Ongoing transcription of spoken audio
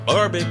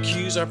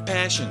Barbecue's our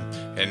passion,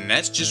 and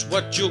that's just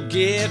what you'll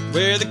get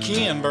where the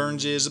Ken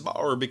Burns is a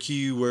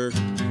barbecuer.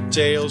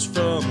 Tales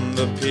from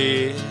the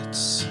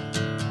pits.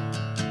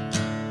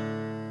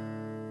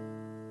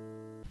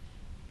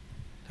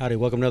 Howdy,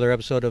 welcome to another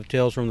episode of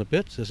Tales from the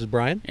Pits. This is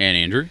Brian. And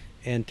Andrew.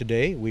 And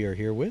today we are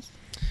here with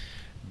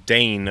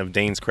Dane of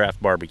Dane's Craft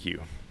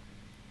Barbecue.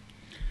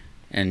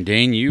 And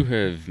Dane, you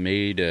have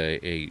made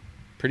a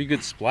pretty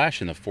good splash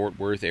in the Fort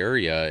Worth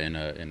area in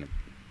a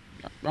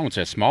I won't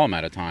say a small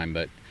amount of time,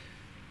 but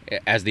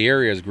as the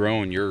area has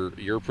grown,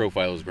 your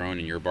profile has grown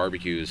and your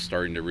barbecue is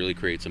starting to really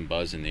create some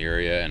buzz in the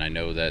area. And I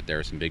know that there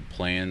are some big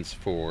plans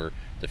for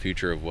the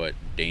future of what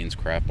Dane's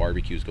Craft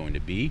Barbecue is going to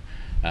be.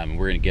 We're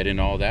going to get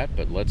into all that,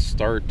 but let's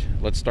start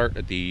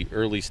at the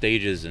early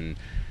stages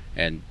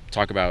and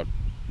talk about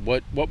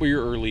what were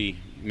your early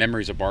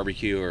memories of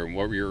barbecue, or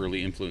what were your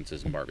early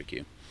influences in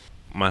barbecue?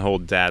 My whole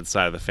dad's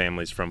side of the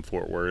family's from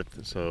Fort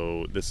Worth,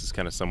 so this is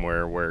kind of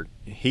somewhere where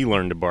he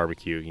learned to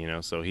barbecue, you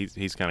know. So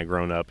he's kind of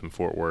grown up in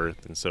Fort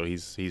Worth, and so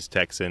he's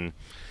Texan,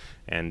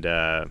 and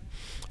I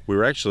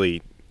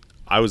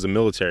was a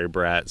military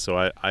brat,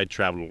 so I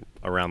traveled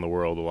around the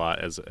world a lot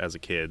as a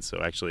kid.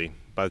 So actually,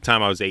 by the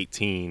time I was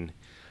 18,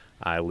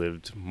 I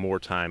lived more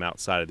time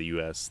outside of the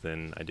U.S.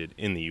 than I did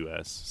in the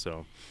U.S.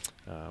 So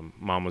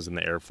Mom was in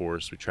the Air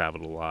Force. We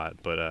traveled a lot,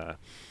 but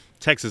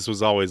Texas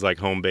was always like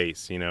home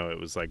base, you know. It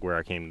was like where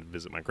I came to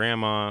visit my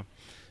grandma,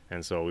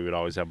 and so we would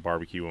always have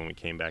barbecue when we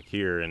came back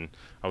here, and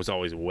I was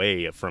always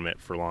away from it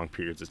for long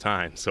periods of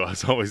time, so I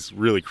was always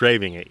really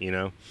craving it, you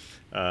know.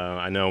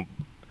 I know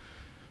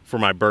for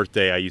my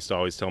birthday, I used to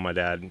always tell my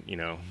dad, you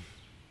know,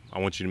 I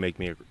want you to make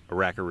me a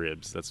rack of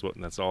ribs. That's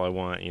all I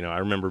want. You know, I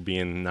remember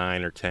being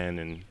 9 or 10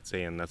 and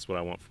saying that's what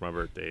I want for my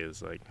birthday,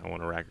 is like I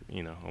want a rack,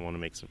 you know, I want to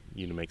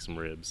make some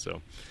ribs.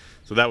 So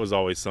that was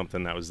always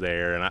something that was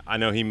there. And I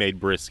know he made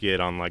brisket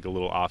on like a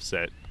little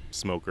offset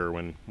smoker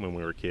when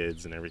we were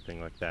kids and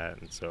everything like that.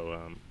 And so,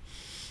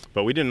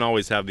 but we didn't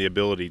always have the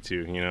ability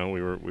to, you know,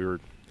 we were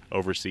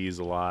overseas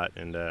a lot.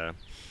 And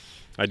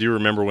I do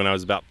remember when I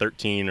was about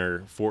 13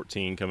 or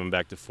 14 coming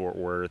back to Fort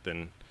Worth,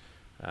 and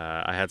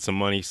I had some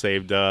money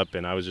saved up,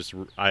 and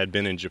I had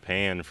been in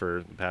Japan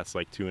for the past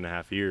like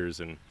 2.5 years,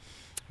 and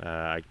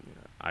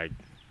I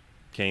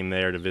came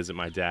there to visit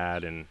my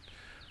dad, and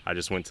I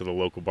just went to the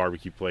local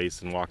barbecue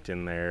place and walked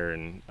in there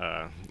and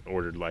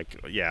ordered like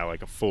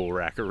a full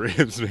rack of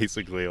ribs,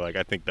 basically. Like,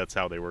 I think that's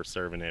how they were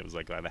serving it. It was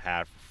like a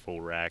half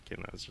full rack, and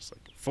I was just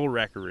like, a full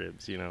rack of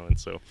ribs, you know. And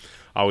so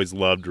I always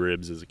loved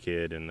ribs as a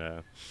kid,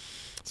 and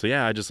so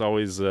yeah, I just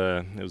always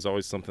it was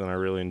always something I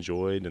really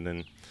enjoyed. And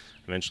then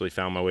eventually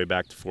found my way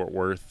back to Fort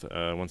Worth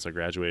once I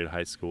graduated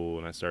high school,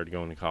 and I started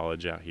going to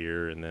college out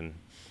here, and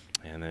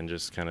then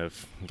just kind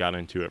of got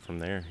into it from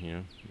there, you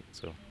know.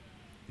 So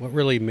what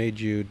really made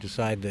you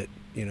decide that,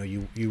 you know,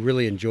 you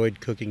really enjoyed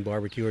cooking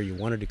barbecue, or you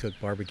wanted to cook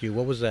barbecue?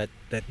 What was that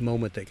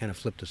moment that kind of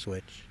flipped the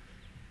switch?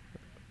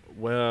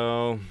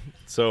 Well,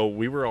 so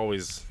we were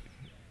always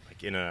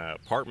like in an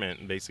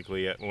apartment,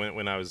 basically.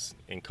 When I was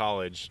in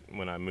college,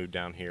 when I moved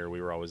down here,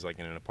 we were always like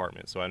in an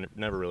apartment, so I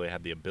never really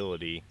had the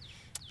ability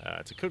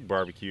to cook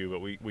barbecue.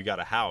 But we got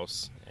a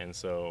house, and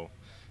so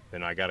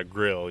then I got a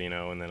grill, you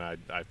know, and then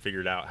I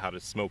figured out how to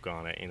smoke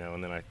on it, you know.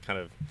 And then I kind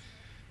of,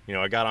 you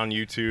know, I got on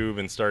YouTube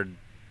and started,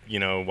 you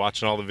know,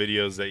 watching all the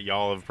videos that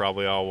y'all have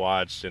probably all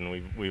watched, and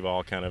we've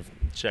all kind of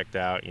checked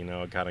out, you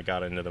know. Kind of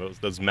got into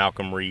those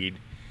Malcolm Reed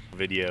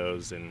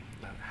videos and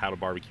how to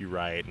barbecue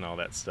right and all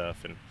that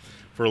stuff. And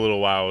for a little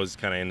while I was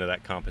kind of into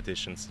that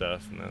competition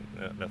stuff,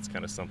 and that's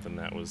kind of something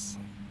that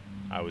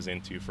I was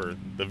into for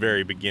the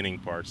very beginning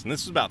parts. And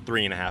this was about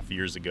 3.5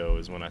 years ago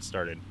is when I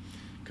started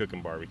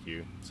cooking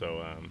barbecue.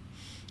 So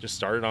just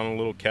started on a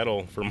little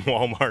kettle from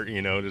Walmart,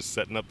 you know, just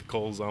setting up the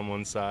coals on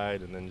one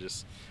side, and then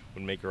just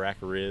would make a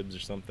rack of ribs or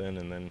something.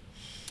 And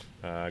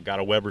then got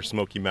a Weber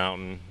Smoky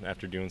Mountain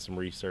after doing some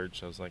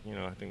research. I was like, you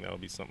know, I think that'll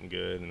be something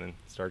good. And then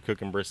started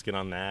cooking brisket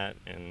on that,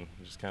 and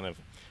just kind of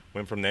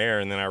went from there.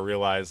 And then I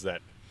realized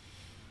that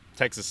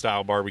Texas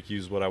style barbecue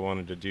is what I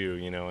wanted to do,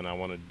 you know, and I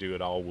wanted to do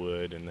it all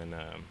wood. And then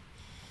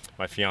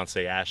my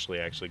fiance Ashley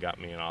actually got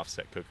me an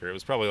offset cooker. It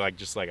was probably like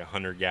just like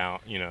 100 gallon,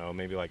 you know,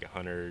 maybe like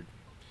 100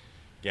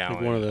 gallon.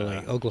 Like one of the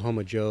like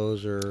Oklahoma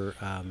Joe's, or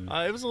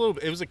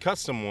it was a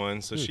custom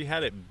one. So she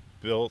had it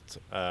built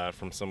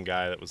from some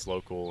guy that was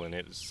local, and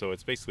it was a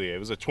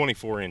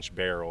 24-inch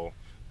barrel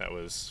that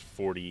was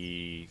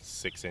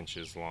 46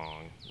 inches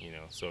long, you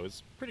know. So it's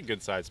a pretty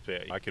good sized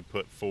pit. I could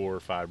put 4 or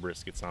 5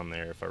 briskets on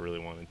there if I really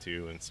wanted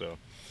to,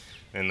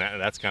 and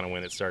that's kind of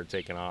when it started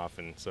taking off.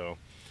 And so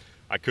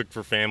I cooked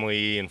for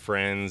family and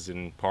friends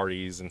and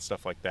parties and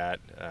stuff like that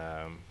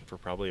for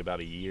probably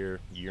about a year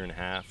and a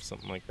half,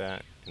 something like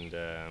that. And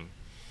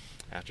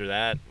after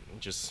that,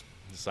 just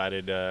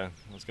decided I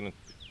was going to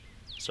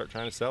start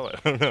trying to sell it.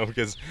 I don't know,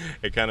 because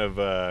it kind of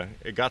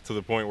it got to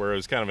the point where it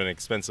was kind of an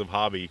expensive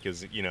hobby,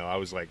 because, you know, I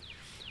was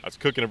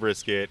cooking a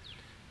brisket,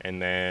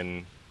 and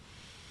then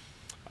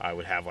I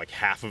would have like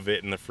half of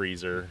it in the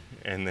freezer,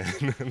 and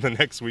then the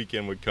next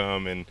weekend would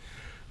come and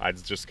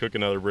I'd just cook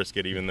another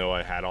brisket, even though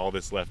I had all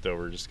this left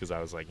over, just because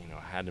I was like, I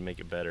had to make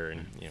it better.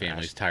 And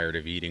Family's tired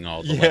of eating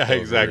all the yeah,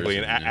 leftovers. exactly.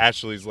 And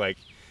Ashley's like,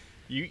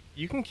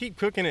 you can keep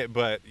cooking it,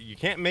 but you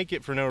can't make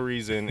it for no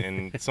reason,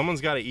 and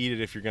someone's got to eat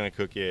it if you're gonna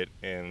cook it,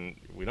 and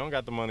we don't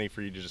got the money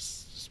for you to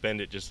just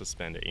spend it just to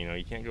spend it.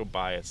 You can't go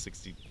buy a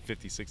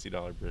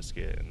 $60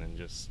 brisket and then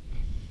just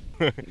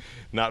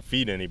not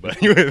feed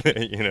anybody with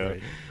it.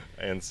 Right.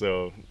 And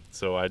so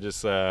I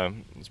just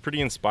was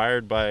pretty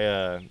inspired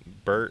by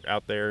Bert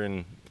out there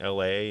in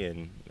LA,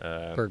 and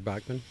Bert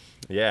Bachman.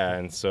 yeah,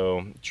 and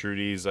so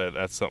Trudy's,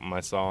 that's something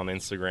I saw on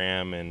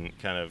Instagram and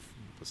kind of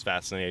was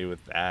fascinated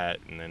with that,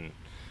 and then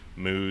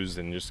Moose,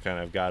 and just kind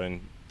of got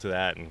into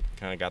that and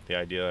kind of got the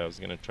idea that I was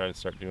going to try to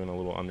start doing a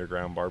little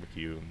underground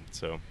barbecue.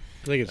 So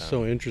I think it's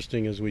so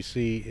interesting as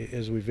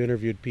we've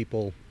interviewed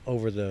people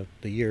over the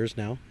years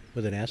now,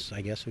 with an S,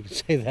 I guess we could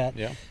say that.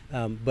 Yeah.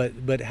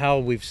 But how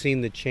we've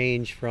seen the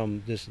change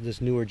from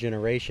this newer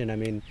generation. I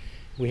mean,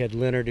 we had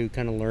Leonard who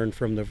kind of learned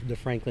from the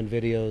Franklin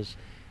videos,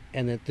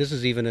 and that this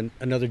is even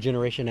another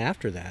generation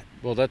after that.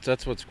 Well,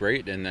 that's what's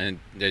great, and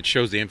it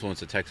shows the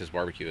influence that Texas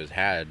barbecue has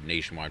had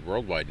nationwide,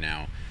 worldwide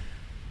now.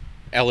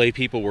 LA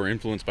people were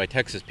influenced by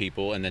Texas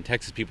people, and then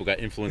Texas people got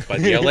influenced by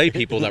the LA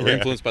people that were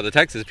influenced by the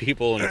Texas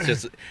people, and it's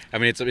just, I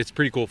mean, it's a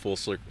pretty cool full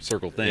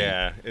circle thing.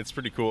 Yeah, it's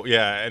pretty cool.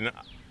 Yeah, and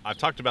I've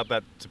talked about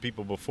that to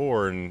people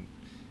before, and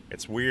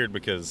it's weird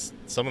because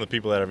some of the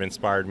people that have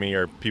inspired me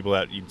are people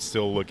that you'd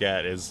still look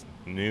at as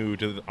new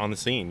on the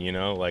scene,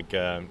 like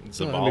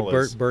Zavala's. I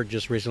mean, Bert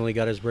just recently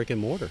got his brick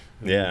and mortar.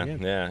 Yeah,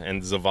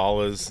 and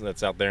Zavala's,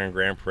 that's out there in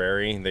Grand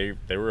Prairie.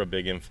 They were a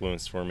big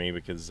influence for me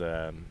because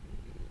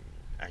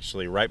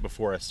actually right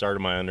before I started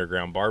my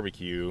underground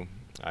barbecue,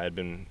 I had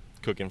been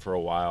cooking for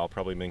a while,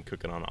 probably been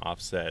cooking on an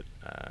offset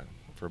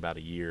for about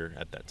a year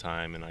at that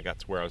time, and I got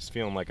to where I was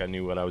feeling like I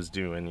knew what I was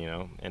doing,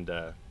 and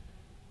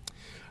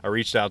I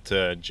reached out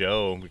to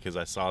Joe because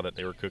I saw that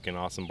they were cooking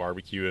awesome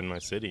barbecue in my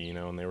city,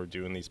 and they were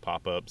doing these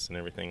pop-ups and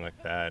everything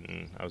like that,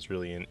 and I was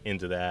really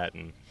into that,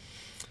 and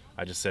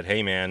I just said,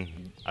 hey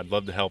man, I'd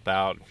love to help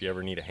out if you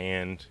ever need a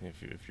hand,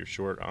 if you're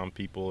short on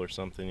people or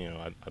something,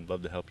 I'd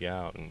love to help you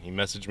out. And he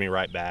messaged me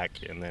right back,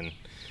 and then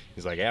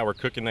he's like, yeah, we're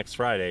cooking next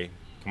Friday,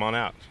 come on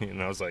out.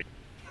 And I was like,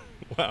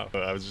 wow,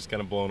 I was just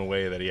kind of blown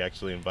away that he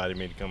actually invited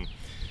me to come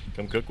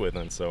cook with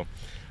him. So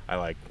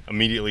I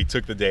immediately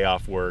took the day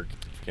off work,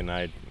 and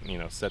I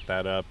set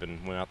that up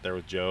and went out there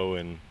with Joe,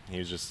 and he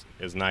was just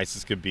as nice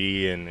as could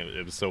be, and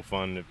it was so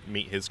fun to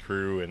meet his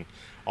crew and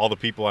all the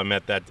people I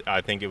met I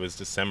think it was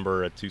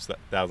December of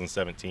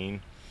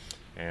 2017,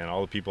 and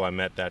all the people I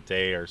met that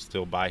day are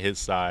still by his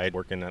side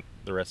working at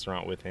the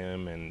restaurant with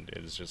him, and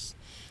it was just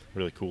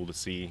really cool to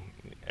see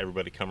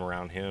everybody come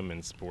around him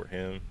and support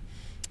him.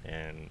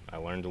 And I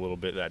learned a little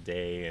bit that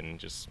day and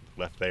just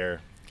left there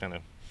kind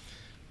of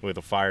with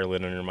a fire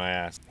lit under my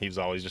ass. He was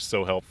always just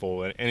so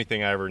helpful, and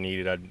anything I ever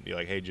needed, I'd be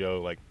like, hey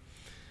Joe,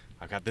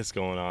 I've got this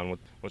going on,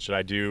 what should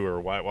I do,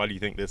 or why do you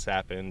think this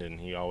happened? And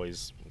he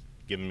always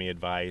giving me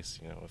advice.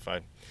 If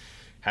I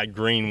had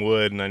green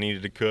wood and I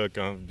needed to cook,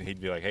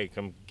 he'd be like, hey,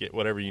 come get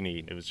whatever you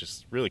need. It was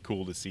just really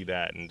cool to see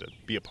that and to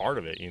be a part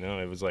of it.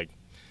 It was like,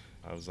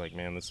 I was like,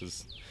 man, this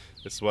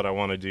is what I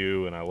want to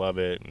do, and I love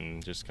it,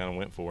 and just kind of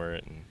went for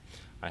it. And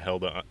I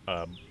held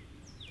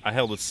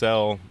a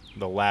sale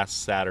the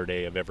last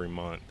Saturday of every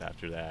month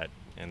after that,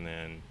 and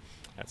then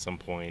at some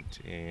point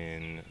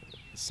in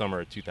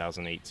summer of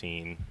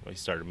 2018, I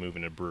started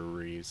moving to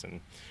breweries and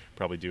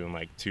probably doing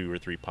 2 or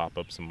 3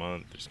 pop-ups a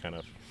month, just kind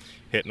of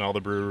hitting all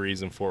the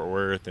breweries in Fort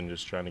Worth and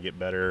just trying to get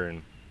better.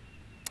 And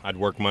I'd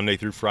work Monday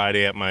through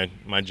Friday at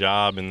my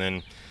job, and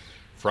then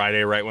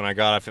Friday, right when I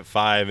got off at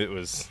 5, it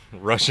was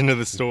rushing to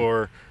the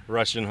store,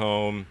 rushing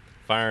home,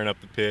 firing up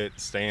the pit,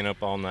 staying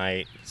up all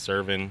night,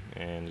 serving,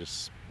 and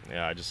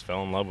I just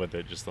fell in love with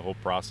it, just the whole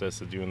process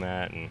of doing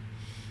that, and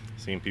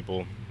seeing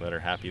people that are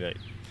happy that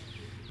it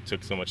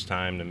took so much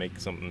time to make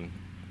something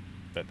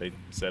that they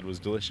said was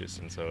delicious.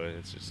 And so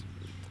it's just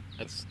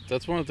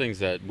that's one of the things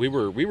that we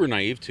were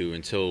naive to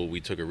until we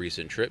took a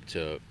recent trip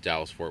to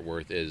Dallas Fort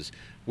Worth. Is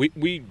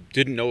we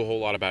didn't know a whole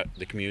lot about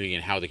the community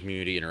and how the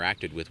community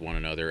interacted with one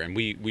another, and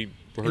we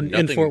heard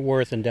nothing in Fort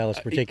Worth and Dallas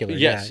particularly.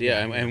 Yes,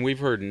 and we've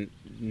heard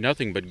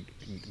nothing but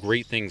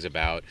great things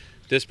about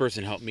this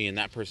person helped me, and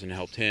that person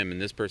helped him,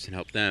 and this person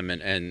helped them,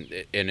 and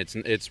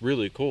it's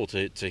really cool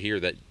to hear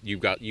that you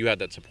had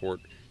that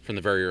support from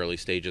the very early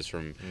stages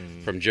from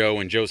Joe,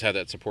 and Joe's had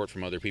that support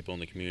from other people in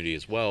the community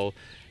as well.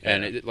 Yeah.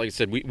 And like I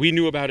said, we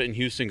knew about it in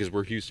Houston because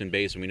we're Houston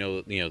based, and we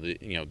know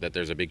that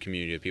there's a big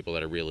community of people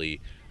that are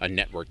really a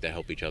network that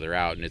help each other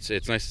out, and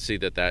it's nice to see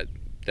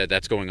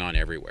that's going on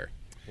everywhere.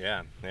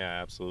 Yeah,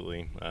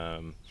 absolutely.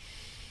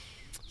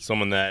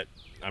 Someone that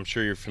I'm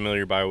sure you're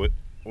familiar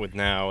with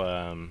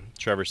now,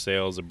 Trevor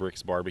Sales of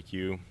Bricks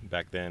Barbecue.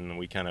 Back then,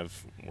 we kind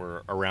of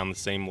were around the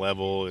same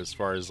level as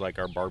far as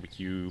our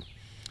barbecue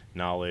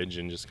knowledge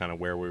and just kind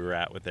of where we were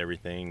at with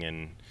everything.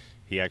 And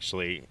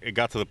it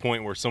got to the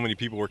point where so many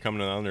people were coming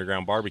to the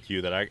underground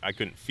barbecue that I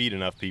couldn't feed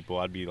enough people.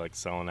 I'd be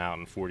selling out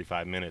in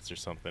 45 minutes or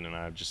something, and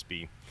I'd just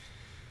be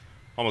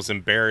almost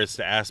embarrassed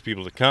to ask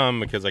people to come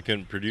because I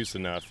couldn't produce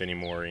enough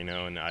anymore, you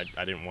know, and I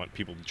didn't want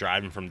people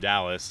driving from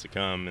Dallas to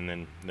come and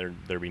then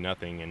there'd be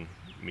nothing and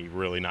me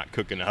really not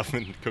cook enough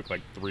and cook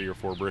like 3 or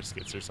 4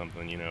 briskets or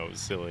something, you know. It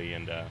was silly.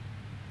 And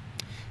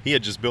he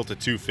had just built a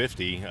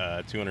 250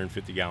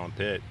 gallon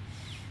pit,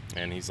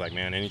 and he's like,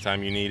 man,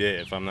 anytime you need it,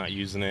 if I'm not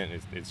using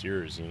it, it's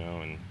yours, you know.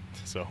 And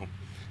so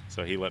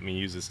he let me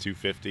use his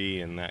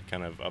 250, and that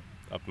kind of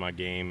upped my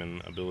game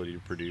and ability to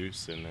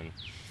produce. And then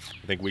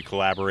I think we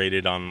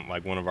collaborated on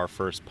like one of our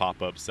first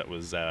pop-ups that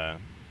was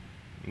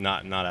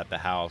not at the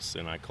house,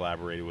 and I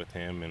collaborated with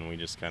him, and we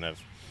just kind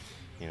of,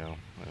 you know,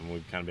 and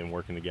we've kind of been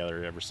working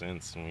together ever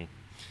since. And we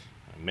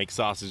make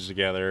sausage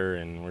together,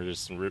 and we're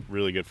just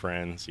really good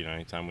friends. You know,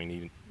 anytime we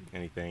need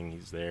anything,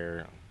 he's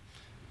there.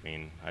 I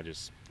mean, I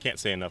just can't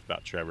say enough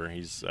about Trevor.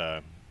 He's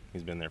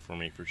been there for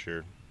me for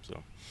sure.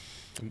 So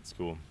it's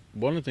cool.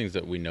 One of the things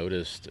that we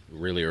noticed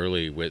really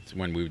early with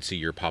when we would see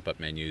your pop-up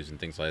menus and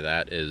things like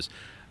that is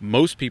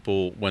most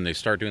people, when they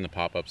start doing the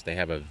pop-ups, they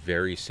have a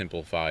very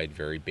simplified,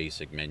 very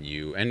basic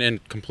menu,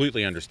 and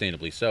completely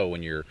understandably so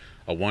when you're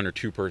a 1 or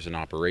 2 person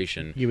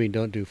operation. You mean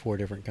don't do 4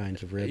 different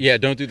kinds of ribs? Yeah,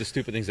 don't do the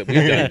stupid things that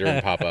we've done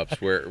during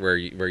pop-ups where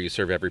you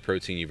serve every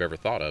protein you've ever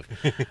thought of.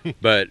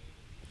 But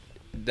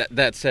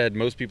that said,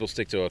 most people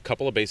stick to a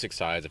couple of basic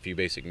sides, a few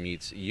basic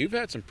meats. You've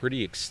had some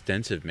pretty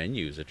extensive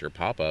menus at your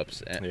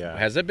pop-ups. Yeah.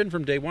 Has that been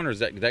from day one, or does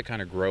that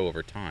kind of grow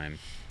over time?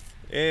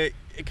 It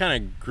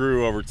kind of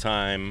grew over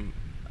time.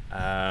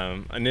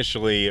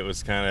 Initially, it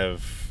was kind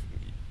of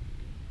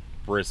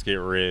brisket,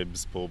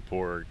 ribs, pulled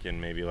pork,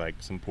 and maybe like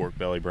some pork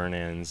belly burn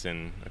ends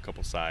and a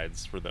couple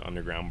sides for the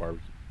underground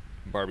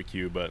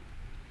barbecue. But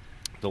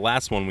the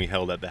last one we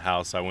held at the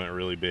house, I went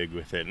really big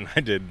with it, and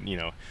I did, you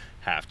know,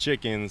 half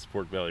chickens,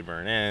 pork belly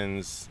burn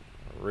ends,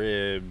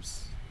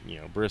 ribs, you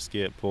know,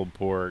 brisket, pulled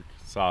pork,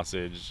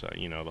 sausage,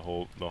 you know,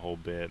 the whole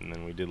bit. And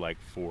then we did like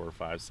 4 or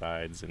 5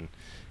 sides, and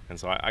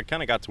so I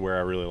kind of got to where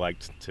I really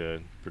liked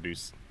to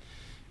produce,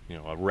 you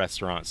know, a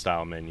restaurant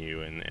style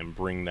menu and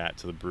bring that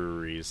to the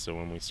breweries. So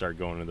when we started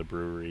going to the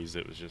breweries,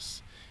 it was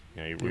just,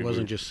 you know, It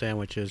wasn't just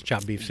sandwiches,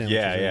 chopped beef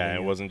sandwiches. Yeah,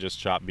 it wasn't just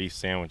chopped beef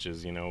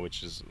sandwiches, you know,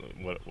 which is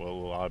what a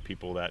lot of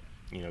people that,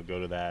 you know, go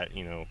to that,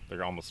 you know,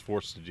 they're almost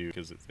forced to do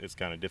because it's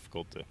kind of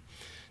difficult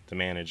to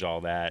manage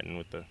all that, and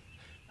with the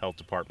health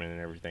department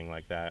and everything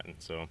like that. And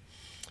so,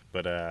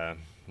 but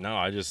no,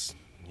 I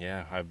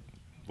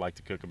like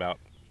to cook about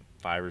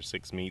 5 or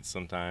 6 meats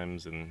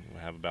sometimes, and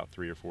have about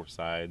 3 or 4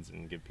 sides,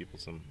 and give people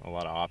a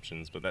lot of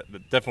options. But that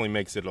definitely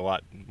makes it a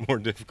lot more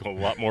difficult,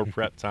 a lot more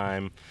prep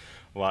time,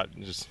 a lot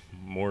just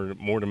more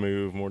to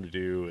move, more to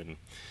do. And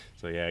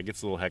so yeah, it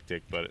gets a little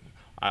hectic, but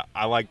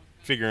I like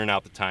figuring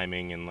out the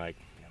timing, and like,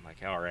 I'm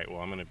like, all right,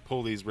 well, I'm gonna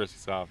pull these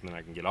briskets off, and then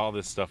I can get all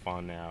this stuff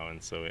on now.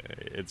 And so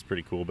it's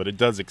pretty cool, but it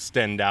does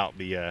extend out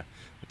the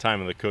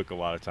time of the cook a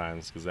lot of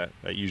times, because that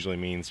usually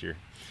means you're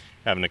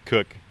having to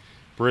cook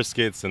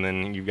briskets, and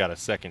then you've got a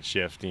second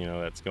shift, you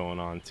know, that's going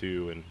on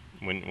too. And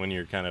when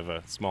you're kind of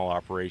a small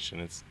operation,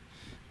 it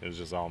was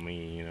just all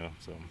me, you know.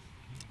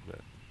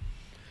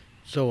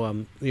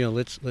 So you know,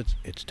 let's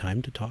it's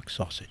time to talk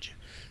sausage.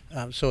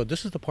 So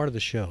this is the part of the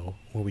show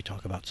where we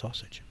talk about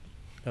sausage.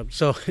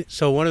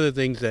 So one of the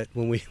things that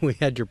when we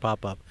had your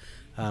pop-up,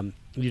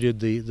 you did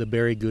the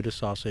berry Gouda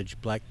sausage,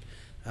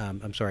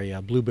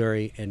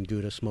 blueberry and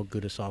Gouda, smoked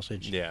Gouda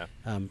sausage. Yeah.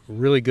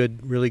 Really good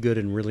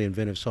and really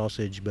inventive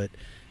sausage, but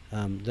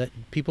that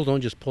people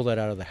don't just pull that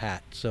out of the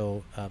hat.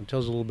 So tell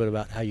us a little bit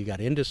about how you got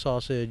into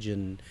sausage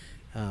and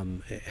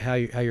how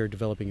you're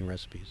developing your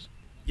recipes.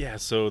 Yeah,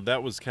 so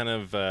that was kind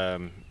of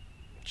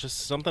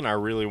just something I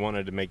really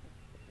wanted to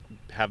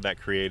have that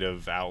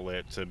creative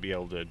outlet to be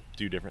able to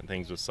do different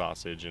things with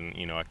sausage. And,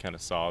 you know, I kind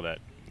of saw that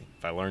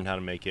if I learned how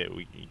to make it,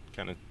 we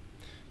kind of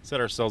set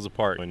ourselves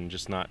apart and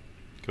just not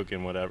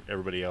cooking what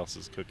everybody else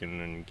is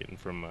cooking and getting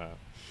from,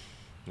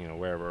 you know,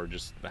 wherever, or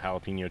just the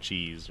jalapeno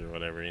cheese or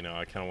whatever. You know,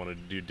 I kind of wanted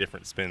to do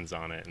different spins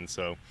on it. And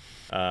so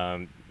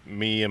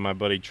me and my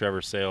buddy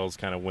Trevor Sales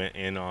kind of went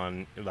in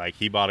on, like,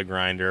 he bought a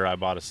grinder, I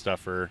bought a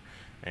stuffer,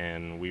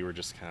 and we were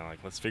just kind of like,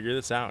 let's figure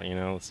this out, you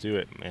know, let's do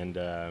it. And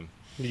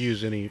did you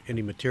use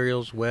any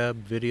materials,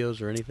 web,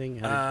 videos, or anything?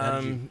 How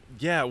did you...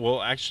 Yeah,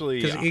 well,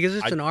 actually, because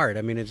it's an art.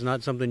 I mean, it's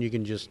not something you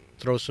can just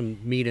throw some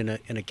meat in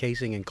a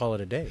casing and call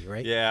it a day,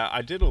 right? Yeah,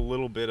 I did a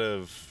little bit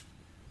of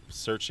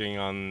searching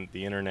on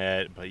the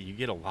internet, but you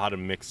get a lot of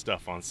mixed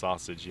stuff on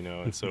sausage, you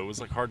know, and so it was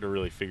like hard to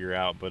really figure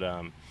out. But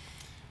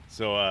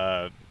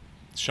so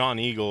Sean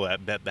Eagle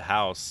at Bet the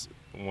House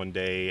one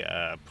day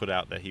put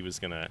out that he was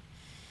gonna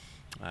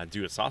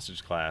do a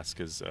sausage class,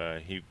 because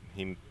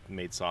he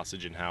made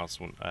sausage in house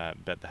when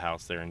Bet the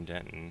House there in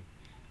Denton.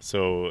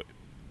 So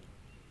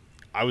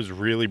I was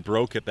really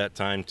broke at that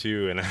time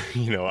too, and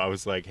you know, I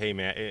was like, hey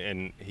man,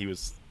 and he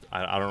was,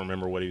 I don't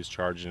remember what he was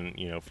charging,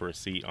 you know, for a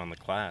seat on the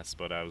class,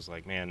 but I was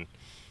like, man,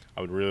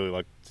 I would really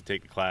like to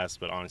take the class,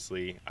 but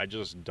honestly, I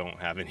just don't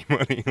have any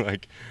money.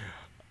 Like,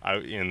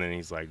 and then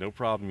he's like, no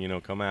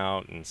problem, come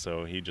out. And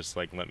so he just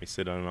like let me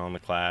sit on the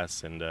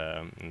class, and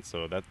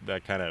so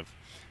that kind of,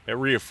 it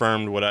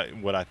reaffirmed what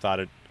I thought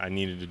I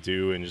needed to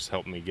do, and just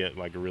helped me get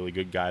like a really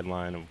good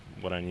guideline of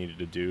what I needed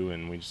to do.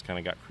 And we just kind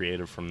of got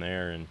creative from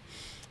there. And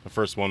the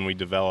first one we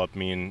developed,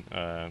 me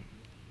and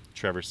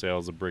Trevor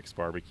Sales of Bricks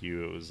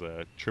Barbecue, it was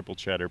a triple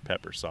cheddar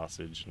pepper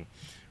sausage, and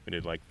we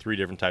did like 3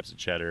 different types of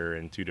cheddar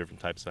and 2 different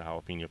types of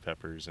jalapeno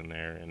peppers in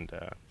there. And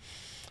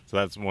so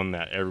that's one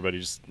that everybody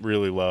just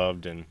really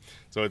loved. And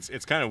so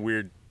it's kind of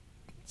weird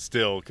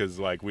still, because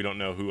like we don't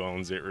know who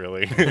owns it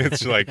really.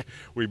 It's like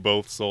we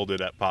both sold it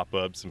at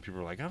pop-ups, and people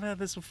were like, I've had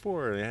this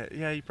before.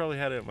 Yeah, you probably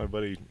had it at my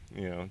buddy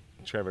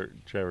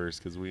Trevor's,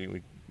 because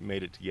we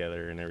made it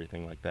together and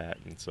everything like that.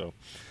 And so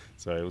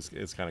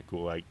it's kind of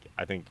cool. Like,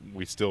 I think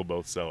we still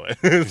both sell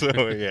it.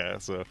 So yeah,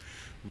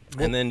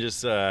 and then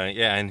just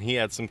and he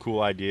had some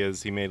cool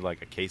ideas. He made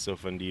like a queso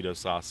fundido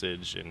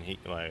sausage, and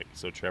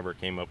so Trevor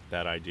came up with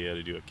that idea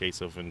to do a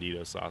queso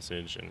fundido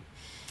sausage, and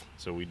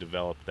so we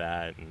developed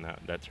that, and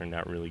that turned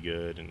out really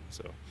good. And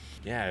so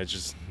yeah, it's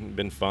just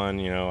been fun.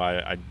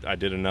 I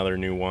did another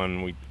new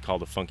one we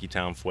called a Funky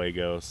Town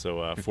Fuego.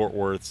 So Fort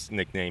Worth's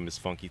nickname is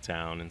Funky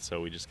Town, and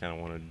so we just kind of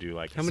wanted to do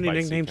like how many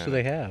nicknames do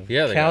they have?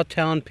 Yeah,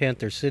 Cowtown,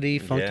 Panther City,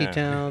 Funky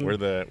Town. We're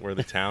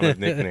the town of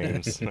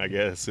nicknames, I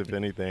guess, if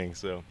anything.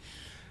 So,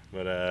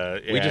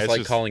 but we just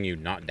like calling you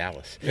Not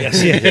Dallas.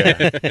 Yes,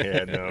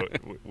 yeah, no,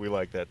 we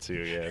like that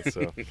too. Yeah,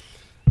 so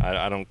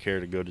I don't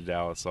care to go to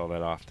Dallas all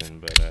that often,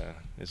 but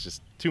it's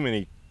just too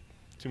many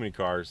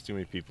cars, too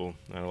many people.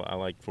 I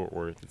like Fort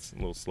Worth. It's a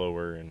little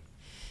slower and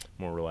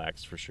more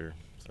relaxed for sure.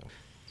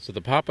 So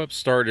the pop-ups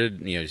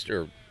started,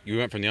 or you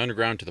went from the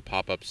underground to the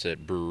pop-ups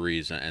at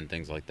breweries and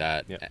things like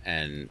that. Yeah.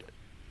 And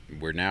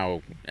we're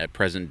now at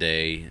present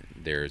day.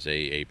 There's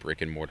a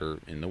brick and mortar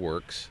in the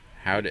works.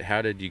 How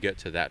did you get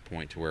to that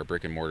point to where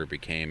brick and mortar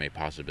became a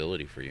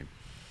possibility for you?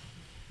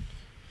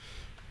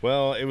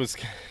 Well, it was,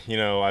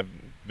 I've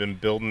been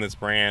building this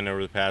brand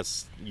over the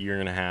past year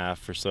and a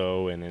half or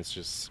so, and it's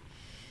just,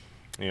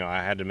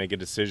 I had to make a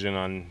decision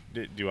on,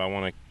 do I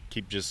want to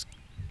keep just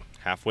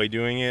halfway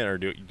doing it, or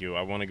do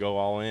I want to go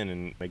all in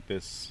and make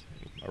this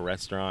a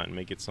restaurant and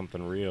make it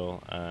something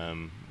real?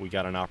 We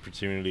got an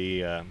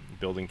opportunity,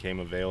 building came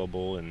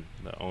available, and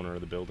the owner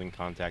of the building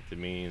contacted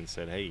me and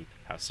said, hey,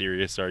 how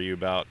serious are you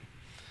about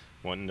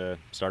wanting to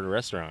start a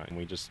restaurant? And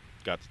we just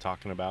got to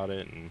talking about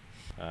it, and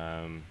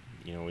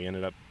we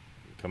ended up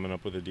coming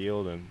up with a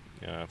deal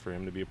for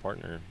him to be a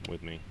partner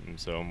with me. And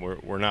so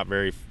we're not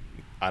very,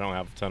 I don't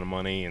have a ton of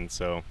money, and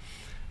so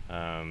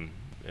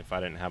if I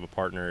didn't have a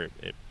partner,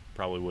 it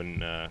probably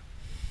wouldn't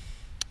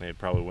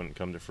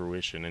come to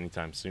fruition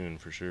anytime soon,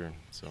 for sure.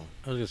 So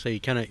I was gonna say, you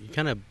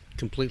kind of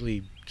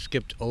completely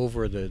skipped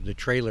over the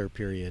trailer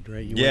period,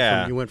 right?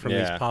 You went from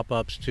these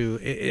pop-ups to,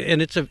 and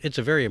it's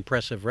a very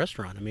impressive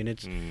restaurant. I mean,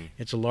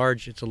 it's a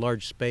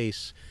large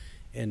space,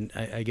 and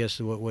I guess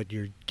what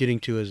you're getting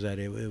to is that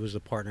it was the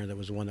partner that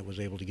was the one that was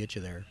able to get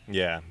you there.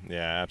 Yeah,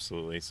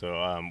 absolutely.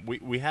 So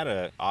we had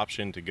an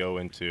option to go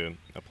into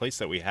a place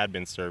that we had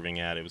been serving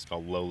at. It was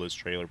called Lola's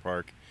Trailer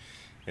Park.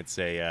 It's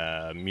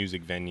a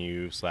music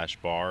venue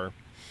 / bar,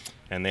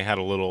 and they had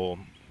a little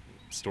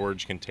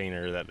storage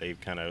container that they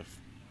kind of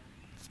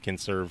can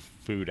serve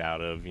food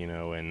out of,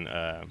 and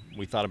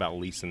we thought about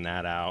leasing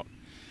that out,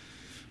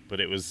 but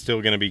it was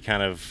still going to be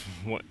kind of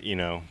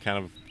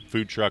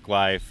food truck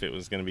life. It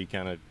was going to be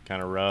kind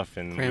of rough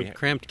and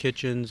cramped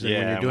kitchens, and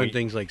when you're doing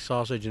things like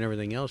sausage and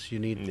everything else, you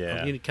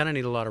kind of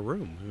need a lot of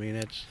room. I mean,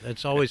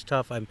 it's always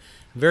tough. I'm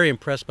very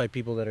impressed by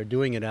people that are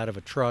doing it out of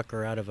a truck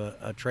or out of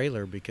a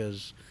trailer,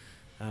 because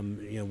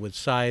with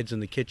sides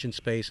and the kitchen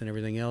space and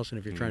everything else, and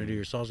if you're trying to do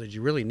your sausage,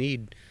 you really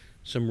need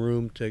some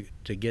room to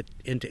get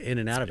in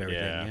and out of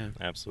everything. Yeah,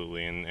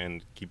 absolutely,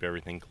 and keep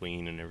everything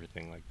clean and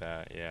everything like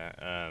that.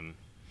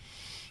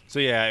 So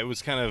it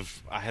was kind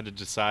of, I had to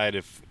decide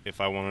if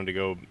I wanted to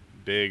go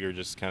big or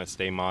just kind of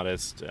stay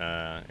modest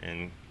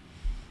and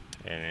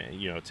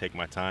take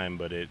my time.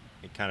 But it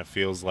kind of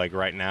feels like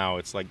right now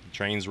it's like the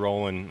train's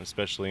rolling,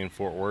 especially in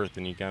Fort Worth,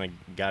 and you kind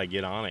of got to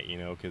get on it,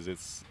 because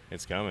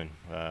it's coming.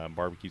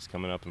 Barbecue's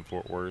coming up in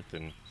Fort Worth,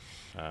 and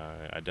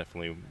I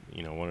definitely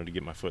wanted to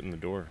get my foot in the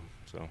door.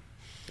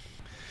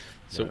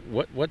 So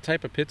what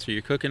type of pits are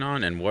you cooking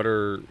on, and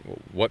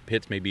what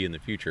pits may be in the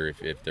future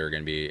if there are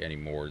going to be any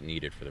more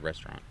needed for the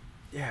restaurant?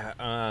 Yeah,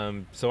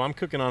 so I'm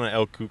cooking on an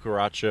El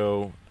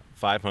Cucaracho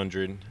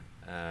 500.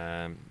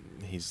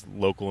 He's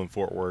local in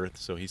Fort Worth,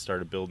 so he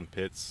started building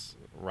pits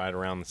right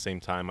around the same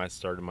time I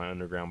started my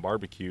underground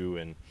barbecue,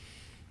 and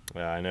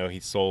I know he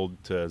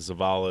sold to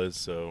Zavala's,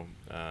 so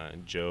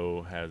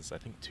Joe has, I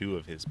think, 2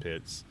 of his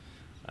pits.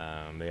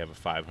 They have a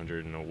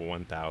 500 and a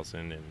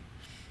 1000, and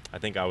I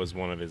think I was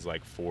one of his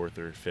like 4th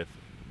or 5th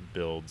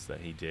builds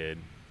that he did.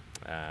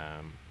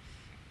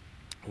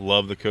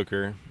 Love the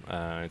cooker.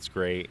 It's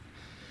great.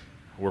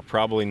 We're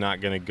probably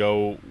not going to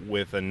go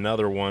with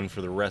another one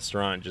for the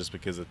restaurant just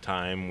because of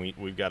time.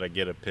 We've got to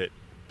get a pit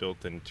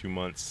built in 2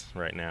 months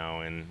right now,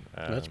 and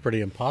That's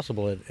pretty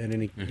impossible at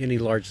any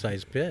large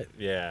size pit.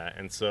 yeah.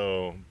 And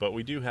so, but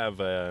we do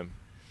have a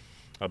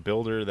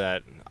builder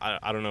that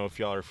I don't know if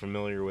y'all are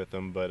familiar with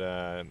them, but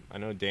I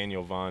know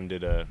Daniel Vaughn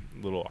did a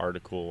little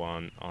article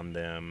on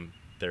them.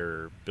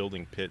 They're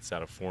building pits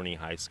out of Forney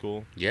High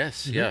School.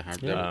 Yes, Mhm. yeah.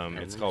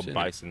 Yeah. It's called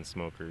Bison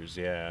Smokers,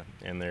 yeah.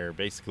 And they're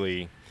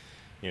basically,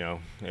 you know,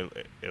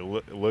 it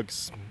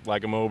looks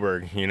like a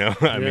Moberg, you know.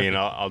 I mean,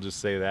 I'll just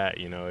say that,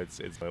 you know, it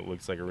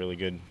looks like a really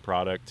good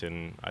product,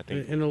 and I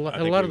think And a I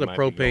think lot we of the might be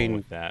going propane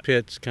with that.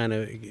 pits kind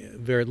of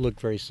look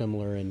very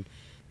similar, and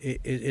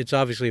it's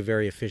obviously a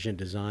very efficient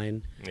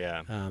design.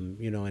 Yeah.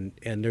 You know,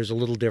 and there's a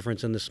little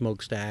difference in the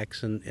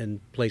smokestacks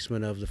and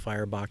placement of the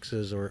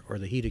fireboxes or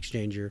the heat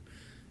exchanger.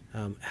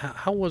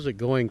 How was it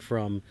going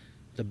from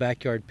the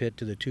backyard pit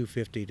to the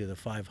 250 to the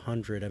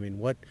 500? I mean,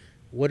 what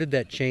did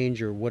that change,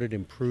 or what did it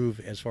improve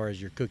as far as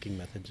your cooking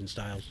methods and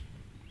styles?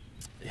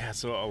 Yeah,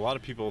 so a lot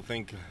of people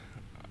think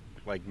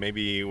like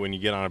maybe when you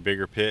get on a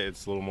bigger pit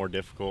it's a little more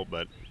difficult,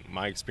 but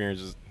my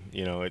experience is,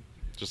 you know, it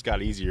just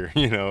got easier.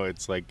 You know,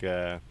 it's like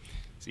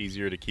it's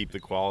easier to keep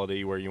the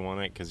quality where you want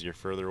it because you're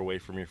further away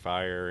from your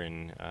fire,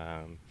 and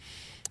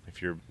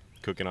if you're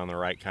cooking on the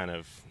right kind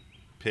of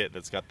pit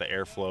that's got the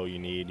airflow you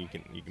need, you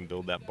can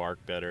build that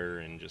bark better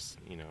and just,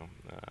 you know,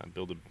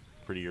 build a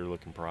prettier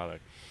looking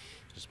product,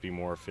 just be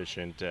more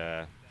efficient.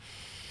 The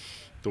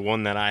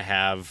one that I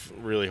have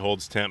really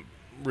holds temp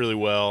really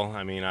well.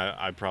 I mean,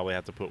 I probably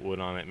have to put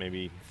wood on it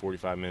maybe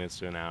 45 minutes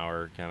to an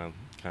hour kind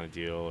of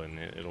deal, and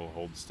it'll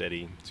hold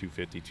steady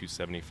 250,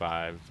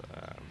 275.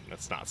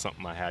 That's not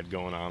something I had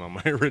going on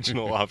my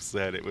original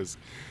offset. It was,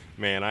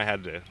 man, I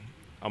had to,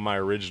 on my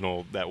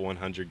original, that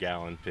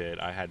 100-gallon pit,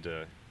 I had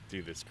to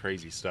do this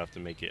crazy stuff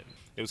to make it.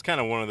 It was kind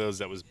of one of those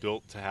that was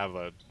built to have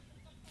a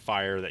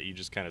fire that you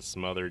just kind of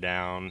smother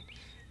down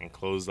and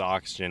close the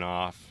oxygen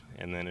off,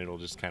 and then it'll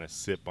just kind of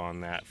sip on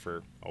that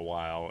for a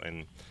while,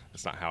 and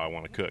that's not how I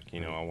want to cook.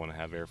 You know, I want to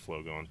have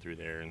airflow going through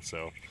there. And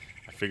so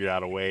I figured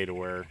out a way to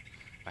where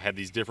I had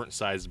these different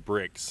sized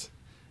bricks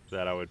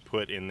that I would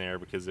put in there,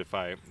 because if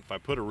I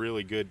put a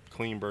really good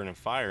clean burning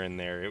fire in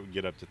there, it would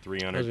get up to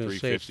 300, I was going to say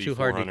 350, it's too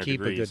hard 400 to keep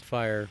degrees. a good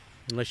fire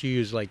unless you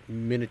use like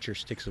miniature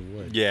sticks of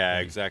wood. Yeah,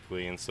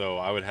 exactly. And so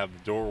I would have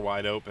the door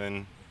wide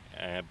open,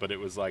 but it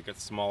was like a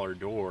smaller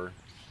door.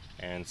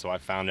 And so I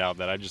found out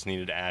that I just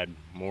needed to add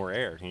more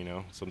air. You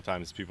know,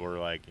 sometimes people are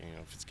like, you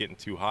know, if it's getting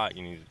too hot,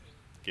 you need to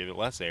give it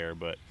less air.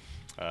 But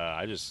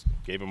I just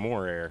gave it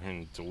more air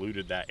and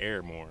diluted that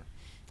air more.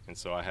 And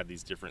so I had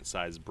these different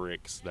size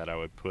bricks that I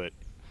would put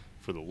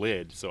for the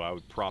lid. So I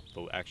would prop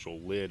the actual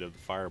lid of the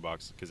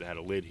firebox, because it had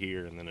a lid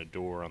here and then a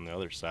door on the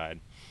other side.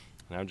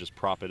 And I would just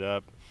prop it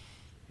up,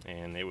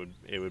 and it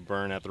would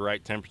burn at the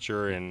right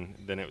temperature, and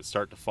then it would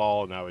start to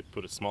fall, and I would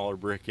put a smaller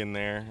brick in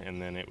there,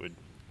 and then it would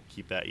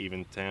keep that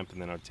even temp,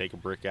 and then I'd take a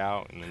brick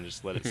out and then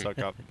just let it suck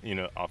up, you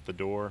know, off the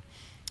door.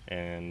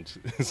 And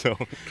so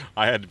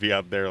I had to be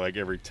out there like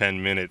every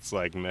 10 minutes,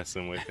 like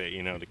messing with it,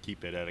 you know, to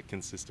keep it at a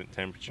consistent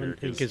temperature.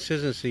 And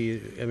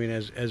consistency, I mean,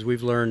 as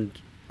we've learned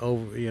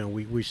over, you know,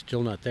 we're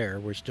still not there.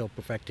 We're still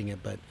perfecting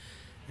it, but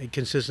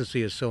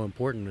consistency is so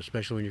important,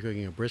 especially when you're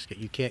cooking a brisket.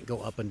 You can't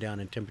go up and down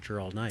in temperature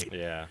all night.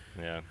 Yeah,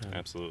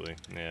 absolutely.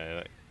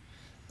 Yeah,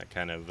 that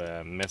kind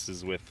of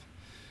messes with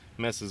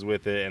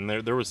it. And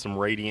there was some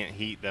radiant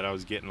heat that I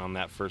was getting on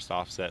that first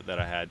offset that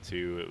I had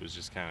to. It was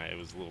just it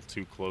was a little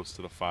too close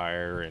to the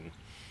fire, and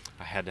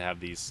I had to have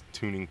these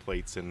tuning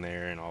plates in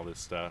there and all this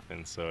stuff.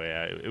 And so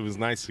yeah, it was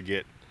nice to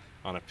get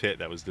on a pit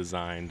that was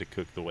designed to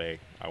cook the way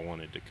I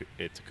wanted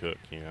it to cook,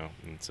 you know.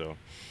 And so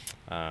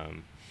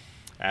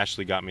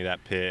Ashley got me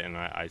that pit, and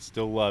I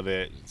still love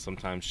it.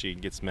 Sometimes she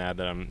gets mad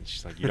that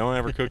she's like, you don't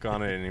ever cook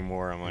on it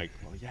anymore. I'm like,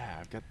 well, yeah,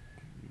 I've got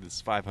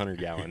this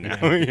 500-gallon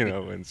now, you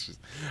know. And it's just,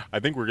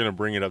 I think we're gonna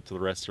bring it up to the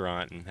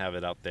restaurant and have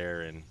it out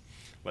there and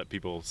let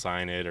people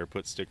sign it or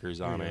put stickers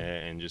on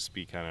it, and just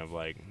be kind of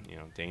like, you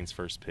know, Dane's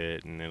first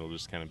pit, and it'll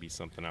just kind of be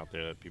something out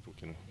there that people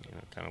can, you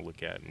know, kind of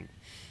look at and,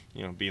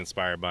 you know, be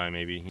inspired by,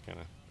 maybe kind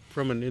of.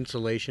 From an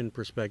insulation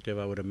perspective,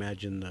 I would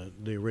imagine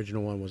the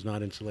original one was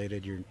not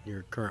insulated.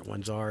 Your current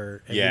ones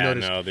are. And Yeah, you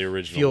notice no, the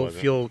original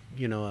wasn't.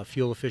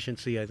 Fuel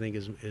efficiency, I think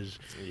is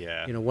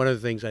Yeah. you know, one of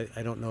the things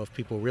I don't know if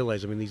people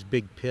realize. I mean, these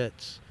big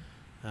pits.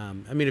 I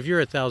mean, if you're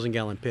a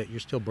 1,000-gallon pit, you're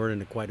still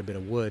burning quite a bit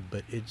of wood,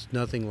 but it's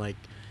nothing like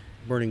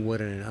burning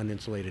wood in an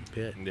uninsulated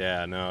pit.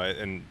 Yeah, no,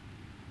 and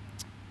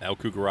El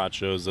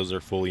Cucarachos, those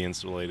are fully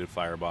insulated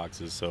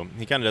fireboxes. So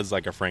he kind of does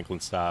like a Franklin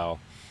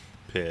style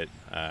pit.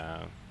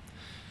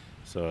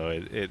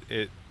 So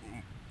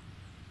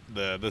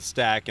the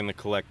stack and the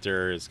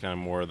collector is kind of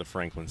more of the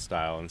Franklin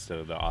style instead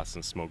of the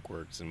Austin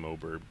Smokeworks and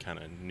Moberg kind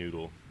of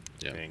noodle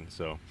thing.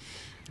 So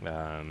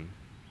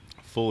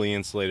fully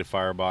insulated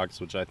firebox,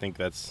 which I think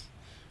that's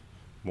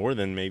more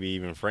than maybe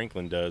even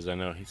Franklin does. I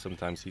know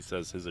sometimes he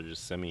says his are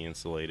just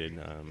semi-insulated.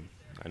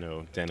 I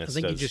know Dennis I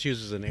think he just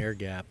uses an air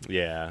gap.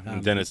 Yeah,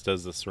 and Dennis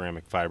does the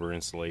ceramic fiber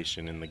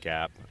insulation in the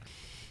gap.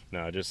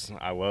 No,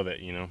 I love it.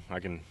 You know, I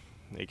can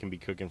it can be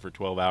cooking for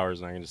 12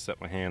 hours, and I can just set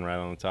my hand right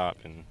on the top,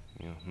 and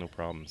no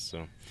problems.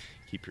 So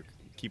keep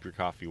your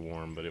coffee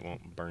warm, but it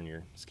won't burn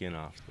your skin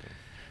off.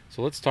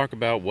 So let's talk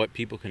about what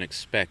people can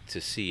expect to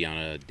see on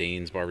a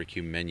Dane's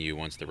Barbecue menu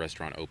once the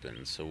restaurant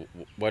opens. So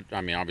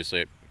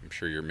obviously I'm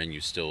sure your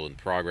menu's still in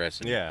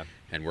progress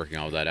and working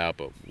all that out,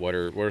 but what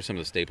are some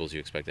of the staples you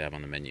expect to have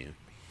on the menu?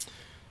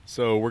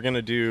 So we're going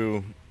to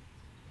do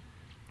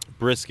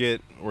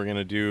brisket. We're going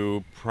to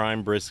do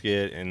prime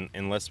brisket, and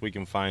unless we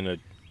can find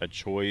a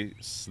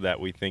choice that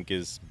we think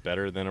is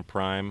better than a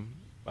prime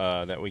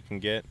that we can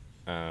get,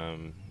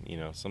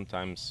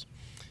 sometimes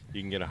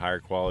you can get a higher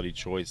quality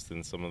choice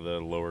than some of the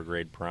lower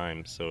grade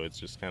primes. So it's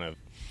just kind of,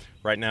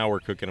 right now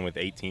we're cooking with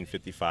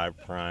 1855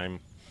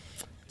 prime.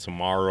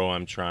 Tomorrow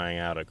I'm trying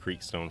out a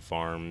Creekstone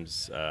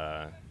Farms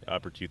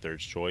upper 2/3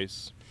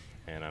 choice,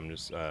 and I'm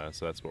just so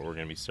that's what we're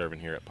going to be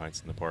serving here at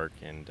Pints in the Park.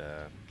 And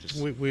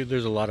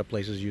there's a lot of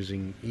places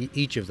using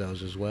each of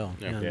those as well.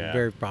 Yeah.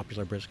 Very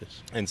popular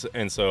briskets.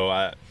 And so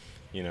I,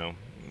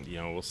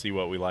 we'll see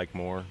what we like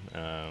more.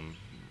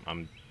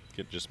 I'm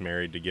just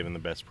married to giving the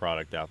best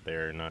product out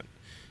there, not,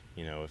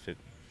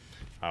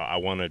 I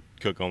want to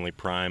cook only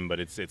prime, but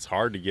it's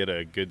hard to get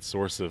a good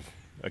source of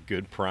a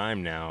good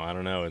prime now. I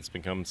don't know. It's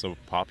become so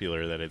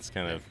popular that it's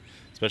kind of,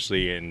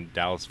 especially in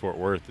Dallas Fort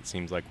Worth, it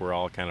seems like we're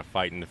all kind of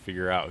fighting to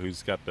figure out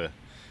who's got the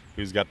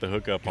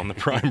hookup on the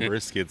prime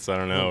briskets. I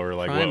don't know, or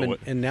like prime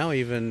and now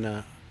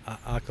even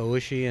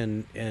Akaushi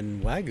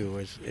and Wagyu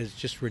is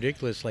just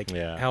ridiculous. Like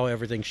how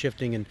everything's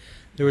shifting, and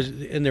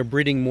they're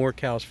breeding more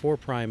cows for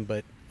prime,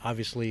 but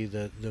obviously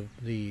the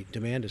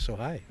demand is so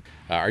high.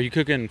 Are you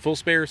cooking full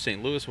spare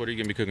St. Louis? What are you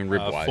going to be cooking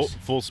rib-wise?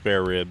 Full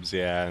spare ribs,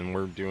 yeah, and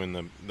we're doing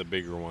the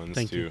bigger ones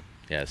Thank too. You.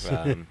 Yes.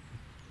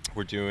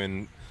 We're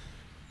doing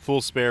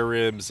full spare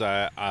ribs.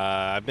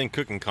 I've been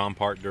cooking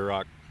Compart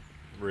Duroc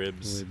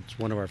ribs. It's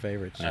one of our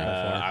favorites.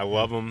 I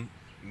love them.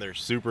 They're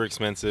super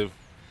expensive,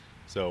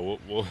 so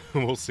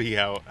we'll see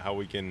how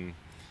we can,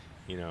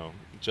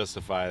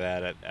 justify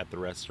that at the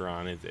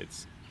restaurant.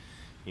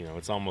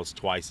 It's almost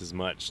twice as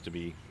much to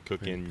be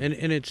cooking.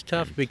 And it's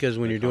tough because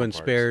when you're doing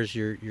spares,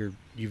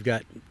 you've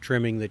got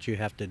trimming that you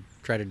have to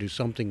try to do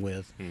something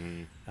with,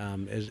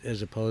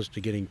 as opposed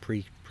to getting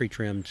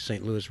pre-trimmed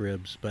St. Louis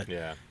ribs. But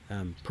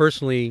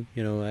personally,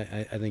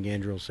 I think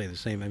Andrew will say the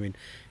same. I mean,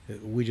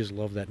 we just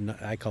love that.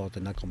 I call it the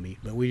knuckle meat,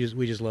 but we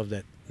just love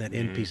that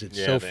end piece.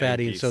 It's so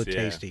fatty and so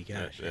tasty.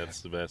 Gosh,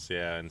 that's the best.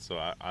 Yeah, and so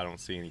I don't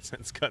see any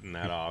sense cutting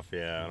that off.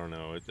 Yeah, I don't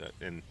know.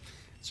 And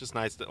it's just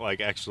nice that, like,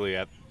 actually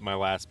at my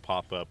last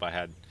pop-up, I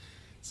had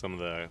some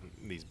of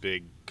these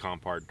big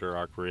Compart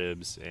Duroc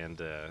ribs,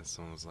 and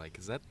someone was like,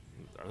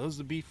 are those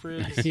the beef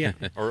ribs? Yeah.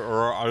 Or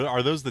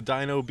are those the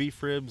Dino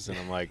beef ribs? And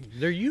I'm like,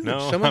 they're huge.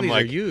 No. Some of these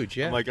are huge,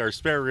 yeah. I'm like, our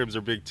spare ribs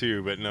are big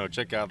too, but no,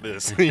 check out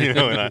this.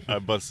 And I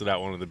busted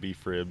out one of the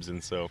beef ribs,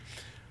 and so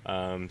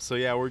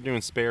yeah, we're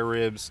doing spare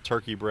ribs.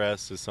 Turkey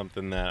breast is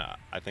something that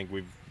I think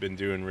we've been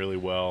doing really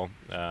well.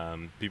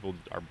 People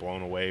are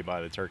blown away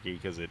by the turkey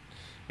because it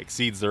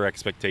exceeds their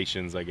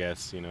expectations, I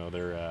guess.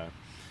 They're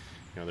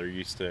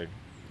used to,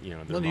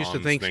 their used to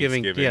mom's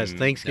Thanksgiving. Yes,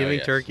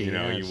 Thanksgiving turkey.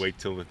 You wait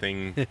till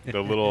the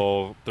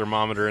little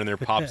thermometer in there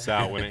pops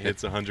out when it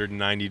hits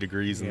 190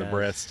 degrees in the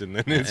breast, and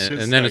then it's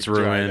just and then it's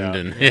ruined.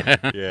 And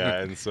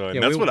and so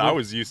that's what I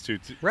was used to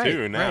too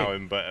now. Right.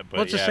 And but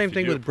well, it's the same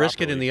thing with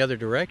brisket in the other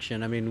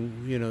direction. I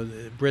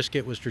mean,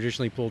 brisket was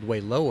traditionally pulled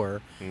way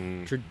lower,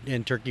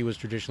 and turkey was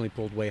traditionally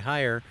pulled way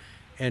higher,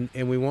 and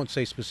we won't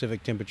say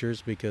specific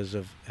temperatures because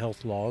of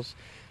health laws,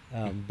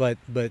 but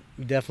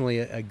definitely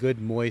a good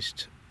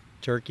moist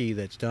turkey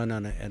that's done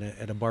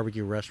at a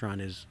barbecue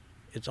restaurant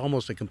it's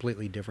almost a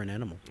completely different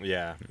animal.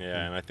 Yeah,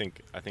 and I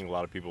think a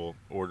lot of people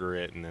order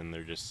it, and then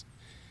they're just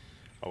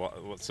a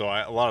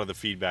lot of the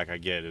feedback I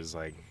get is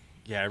like,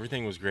 yeah,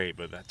 everything was great,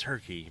 but that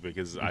turkey,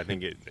 because I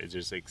think it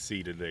just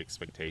exceeded the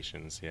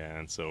expectations. Yeah,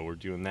 and so we're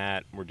doing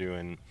that. We're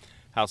doing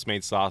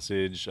house-made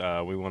sausage.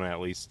 We want to at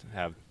least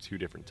have 2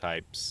 different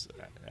types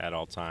at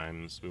all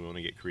times. We want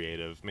to get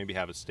creative, maybe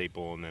have a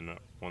staple and then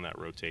one that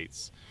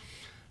rotates.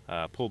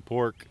 Pulled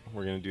pork,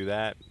 we're going to do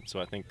that. So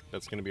I think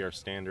that's going to be our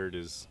standard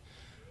is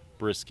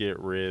brisket,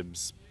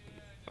 ribs,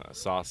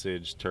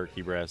 sausage,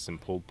 turkey breast, and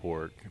pulled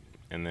pork.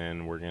 And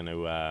then we're going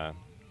to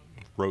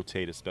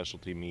rotate a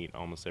specialty meat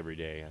almost every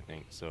day, I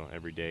think. So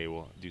every day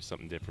we'll do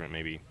something different.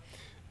 Maybe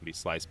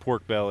sliced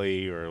pork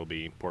belly, or it'll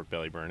be pork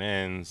belly burnt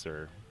ends,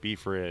 or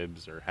beef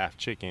ribs, or half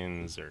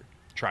chickens, or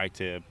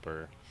tri-tip,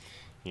 or,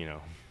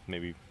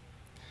 maybe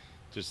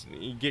just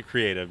get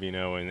creative,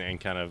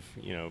 and kind of,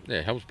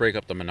 it helps break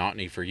up the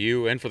monotony for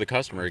you and for the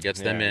customer. It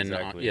gets them in,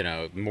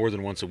 exactly. More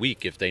than once a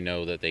week if they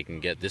know that they can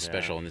get this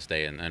special on this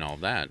day and all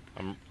of that.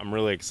 I'm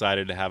really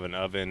excited to have an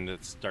oven to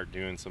start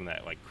doing some of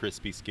that, like,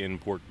 crispy skin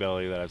pork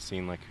belly that I've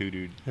seen, like,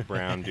 Hoodoo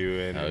Brown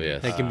doing. Oh,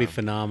 yes. They can be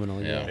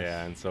phenomenal.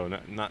 Yeah, and so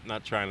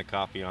not trying to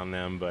copy on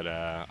them, but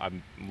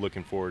I'm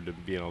looking forward to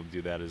being able to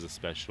do that as a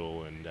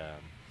special and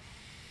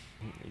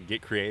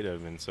get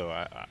creative. And so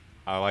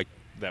I like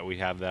that we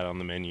have that on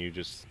the menu,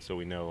 just so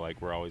we know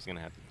like we're always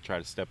gonna have to try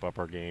to step up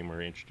our game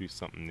or introduce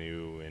something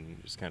new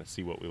and just kind of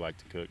see what we like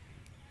to cook.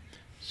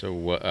 So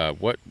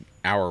what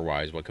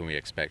hour-wise, what can we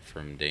expect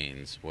from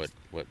Dane's? What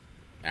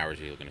hours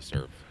are you looking to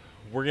serve?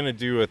 We're gonna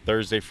do a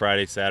Thursday,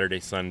 Friday, Saturday,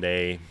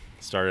 Sunday.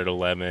 Start at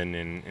 11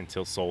 and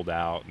until sold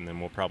out, and then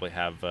we'll probably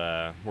have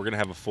we're gonna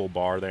have a full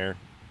bar there.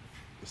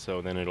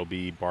 So then it'll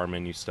be bar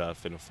menu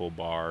stuff and a full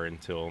bar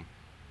until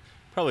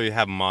probably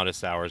have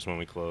modest hours when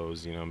we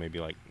close. You know, maybe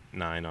like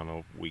 9 on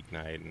a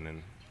weeknight and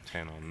then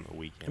 10 on the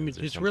weekends.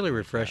 I mean, it's really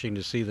refreshing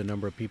to see the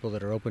number of people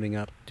that are opening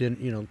up,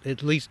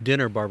 at least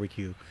dinner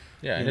barbecue.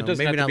 Yeah, and You it know,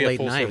 doesn't maybe have to not be a late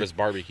night. full-service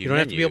barbecue You don't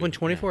have to be menu. open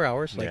 24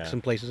 hours like Yeah.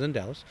 some places in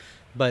Dallas,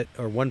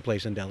 or one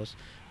place in Dallas.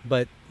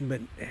 But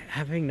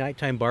having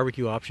nighttime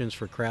barbecue options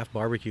for craft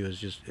barbecue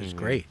is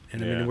great.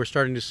 And I Yeah. mean, we're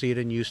starting to see it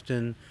in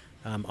Houston.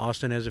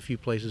 Austin has a few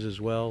places as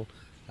well.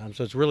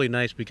 So it's really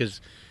nice because,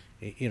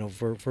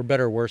 for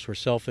better or worse, we're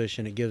selfish,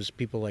 and it gives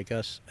people like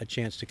us a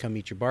chance to come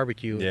eat your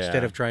barbecue instead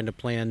Yeah. of trying to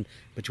plan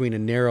between a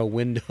narrow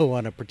window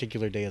on a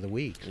particular day of the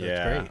week. So it's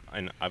Yeah, great.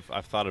 and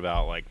I've thought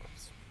about like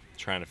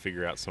trying to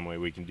figure out some way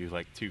we can do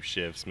like 2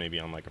 shifts, maybe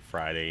on like a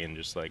Friday, and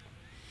just like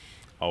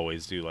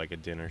always do like a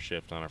dinner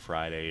shift on a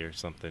Friday or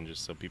something,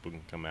 just so people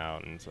can come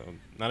out. And so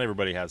not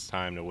everybody has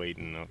time to wait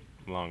in a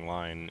long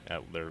line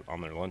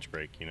on their lunch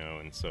break,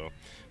 and so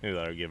maybe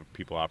that'll give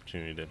people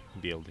opportunity to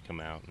be able to come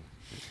out and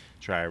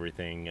try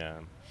everything.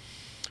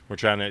 We're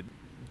trying to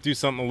do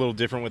something a little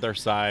different with our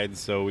sides,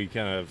 so we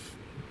kind of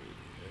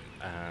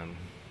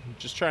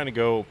just trying to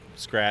go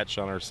scratch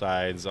on our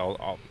sides,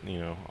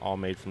 all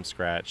made from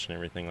scratch and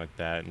everything like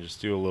that, and just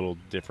do a little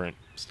different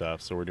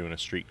stuff. So we're doing a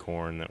street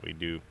corn that we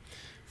do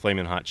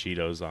flaming hot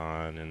Cheetos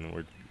on, and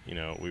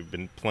we've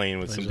been playing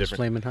with some Those different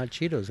flaming hot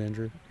Cheetos,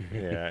 Andrew.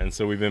 yeah, and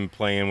so we've been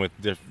playing with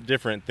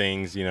different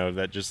things,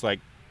 that just like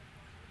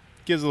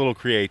gives a little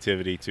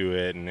creativity to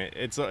it, and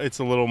it's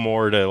a little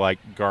more to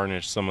like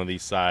garnish some of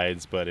these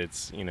sides, but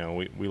it's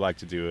we like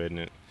to do it, and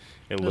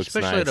it looks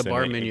especially nice. at a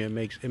bar and menu.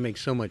 It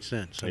makes so much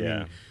sense. I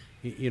Yeah.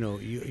 mean,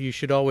 you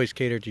should always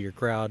cater to your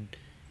crowd,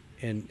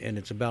 and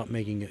it's about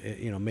making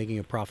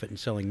a profit and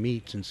selling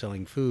meats and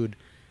selling food.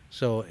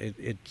 So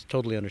it's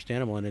totally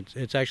understandable, and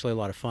it's actually a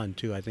lot of fun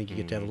too. I think you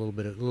get to have a little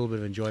bit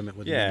of enjoyment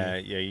with the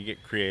menu. you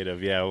get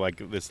creative. Yeah,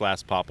 like this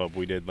last pop-up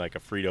we did like a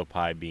Frito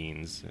pie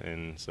beans,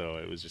 and so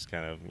it was just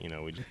kind of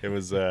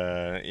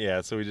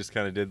so we just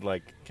kind of did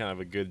like kind of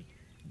a good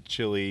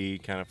chili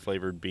kind of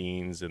flavored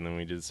beans, and then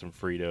we did some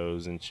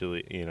Fritos and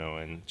chili,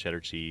 and cheddar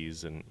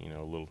cheese, and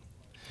a little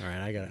All right,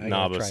 I got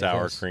knob try of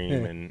sour this.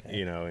 cream, and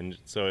and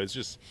so it's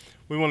just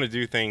we want to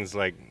do things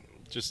like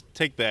just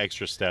take the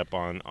extra step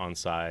on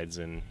sides,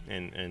 and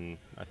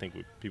I think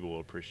people will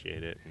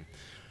appreciate it,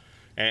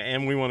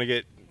 and we want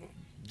to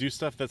do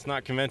stuff that's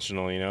not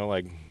conventional,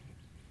 like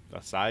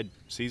a side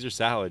Caesar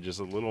salad,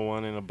 just a little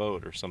one in a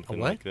boat or something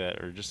what? like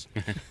that, or just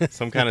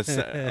some kind of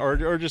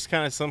or just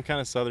kind of some kind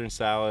of southern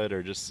salad,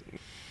 or just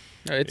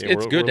No, it's we're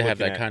good to have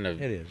looking that at- kind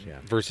of It is, yeah.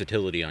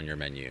 versatility on your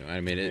menu.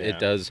 I mean, it Yeah.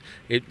 does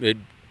it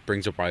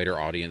brings a wider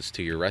audience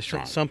to your So,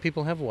 restaurant. some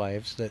people have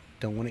wives that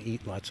don't want to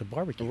eat lots of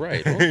barbecue.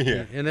 Right.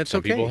 Yeah. And that's Some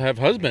okay. people have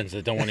husbands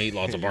that don't want to eat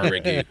lots of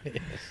barbecue.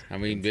 I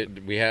mean,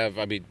 we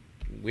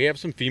have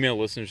some female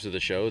listeners to the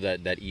show that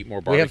eat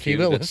more barbecue. We have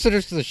female than-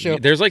 listeners to the show.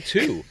 There's like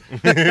 2.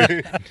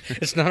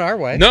 It's not our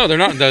wife. No, they're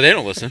not. No, they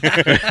don't listen.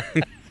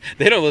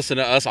 They don't listen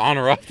to us on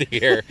or off the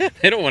air.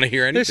 They don't want to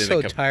hear They're anything. so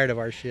that comes. tired of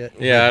our shit.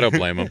 Yeah, I don't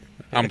blame them.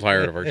 I'm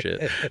tired of our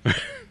shit.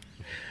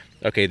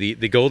 Okay,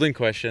 the golden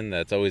question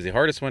that's always the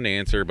hardest one to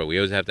answer, but we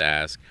always have to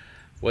ask: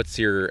 what's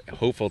your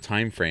hopeful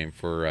time frame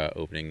for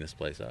opening this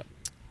place up?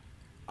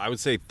 I would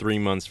say 3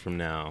 months from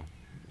now.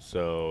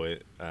 So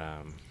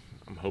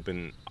I'm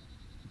hoping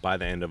by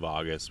the end of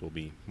August we'll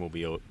be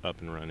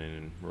up and running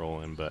and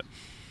rolling. But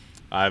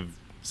I've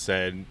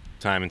said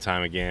time and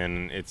time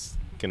again, it's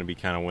going to be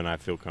kind of when I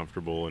feel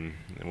comfortable and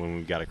when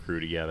we've got a crew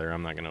together.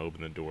 I'm not going to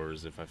open the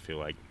doors if I feel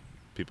like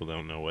people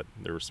don't know what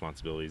their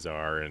responsibilities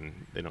are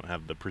and they don't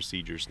have the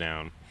procedures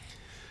down.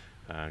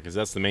 Because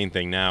that's the main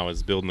thing now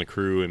is building the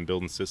crew and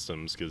building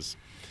systems, because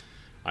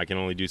I can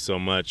only do so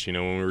much.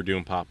 When we were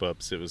doing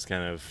pop-ups, it was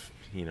kind of,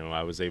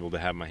 I was able to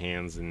have my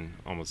hands in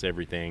almost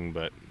everything,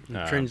 but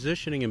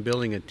Transitioning and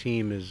building a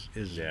team is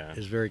Yeah.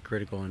 very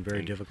critical and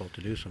very difficult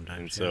to do sometimes.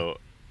 and so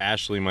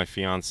Ashley, my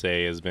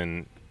fiance, has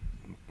been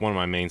one of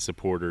my main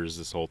supporters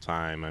this whole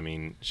time. I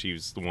mean, she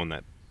was the one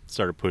that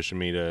started pushing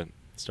me to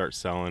start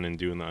selling and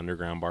doing the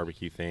underground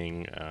barbecue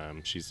thing.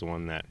 She's the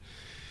one that,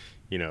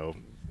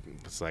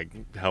 it's like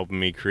helping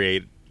me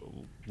create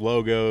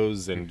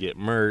logos and get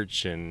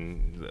merch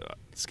and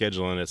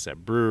scheduling us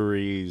at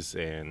breweries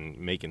and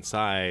making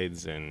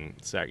sides and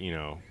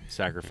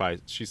sacrifice.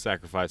 She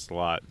sacrificed a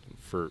lot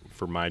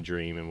for my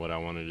dream and what I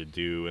wanted to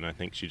do, and I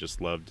think she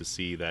just loved to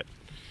see that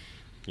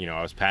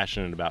I was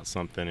passionate about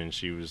something, and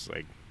she was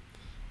like,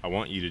 I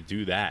want you to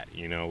do that,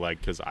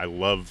 because I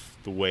love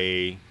the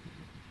way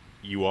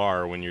you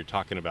are when you're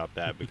talking about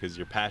that, because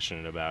you're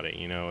passionate about it,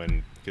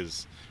 and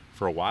because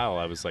for a while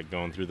I was like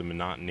going through the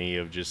monotony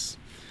of just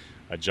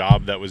a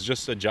job that was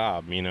just a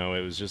job. You know,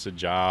 it was just a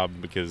job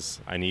because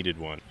I needed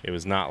one. It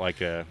was not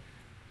like it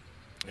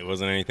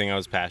wasn't anything I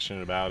was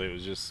passionate about. It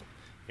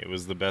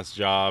was the best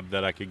job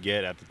that I could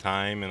get at the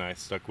time, and I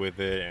stuck with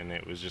it. And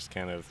it was just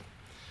kind of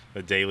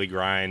the daily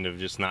grind of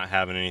just not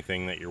having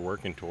anything that you're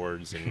working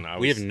towards. And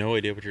we have no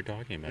idea what you're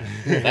talking about.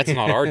 That's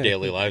not our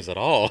daily lives at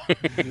all.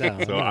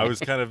 So I was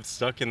kind of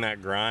stuck in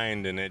that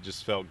grind, and it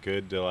just felt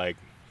good to, like,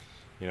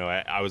 you know,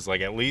 I was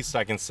like, at least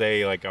I can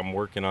say, like, I'm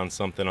working on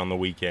something on the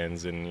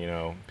weekends. And, you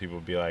know, people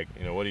would be like,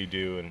 you know, what do you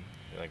do? And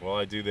you're like, well,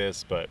 I do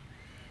this, but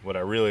what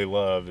I really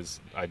love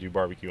is I do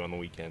barbecue on the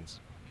weekends.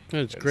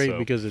 It's great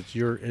because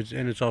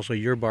it's also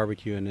your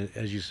barbecue, and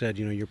as you said,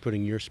 you know, you're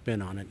putting your spin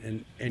on it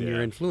and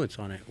your influence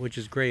on it, which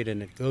is great,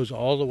 and it goes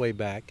all the way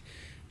back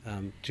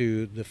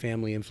to the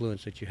family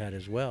influence that you had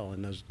as well,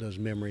 and those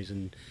memories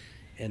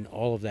and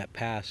all of that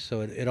past.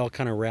 So it all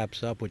kind of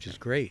wraps up, which is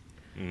great.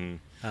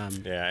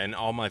 Mm-hmm. And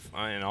all my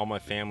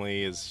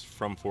family is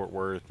from Fort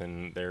Worth,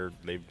 and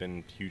they've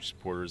been huge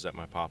supporters at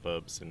my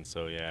pop-ups, and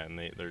so and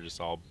they're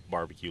just all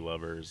barbecue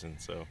lovers, and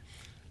so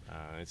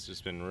it's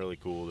just been really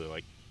cool to,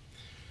 like,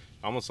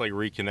 almost like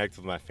reconnect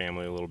with my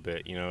family a little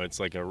bit. You know, it's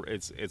like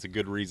it's a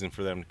good reason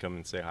for them to come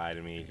and say hi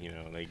to me. You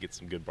know, they get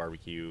some good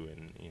barbecue,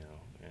 and, you know,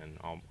 and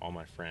all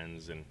my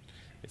friends. And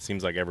it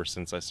seems like ever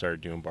since I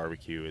started doing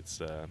barbecue,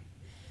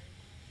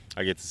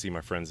 I get to see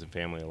my friends and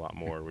family a lot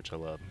more, which I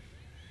love.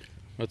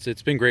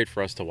 It's been great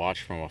for us to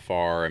watch from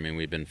afar. I mean,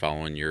 we've been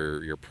following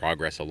your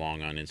progress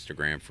along on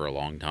Instagram for a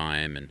long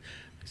time, and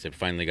like I said,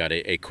 finally got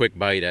a quick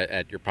bite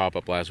at your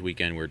pop-up last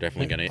weekend. We're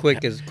definitely going to...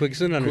 Quick is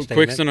an understatement.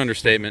 Quick's an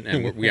understatement,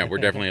 and we're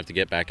definitely have to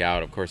get back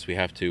out. Of course, we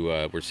have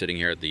to... we're sitting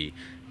here at the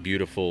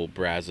beautiful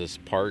Brazos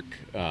Park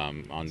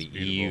on the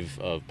eve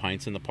of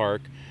Pints in the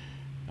Park.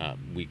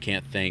 We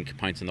can't thank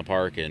Pints in the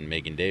Park and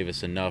Megan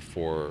Davis enough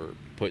for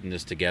putting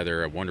this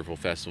together, a wonderful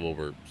festival.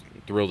 We're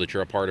thrilled that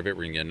you're a part of it.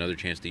 We're going to get another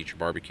chance to eat your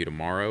barbecue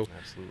tomorrow.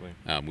 Absolutely.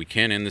 We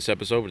can't end this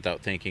episode without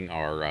thanking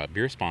our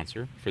beer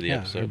sponsor for the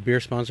episode. Our beer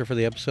sponsor for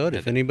the episode.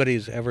 If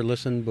anybody's ever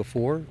listened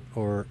before,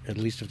 or at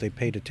least if they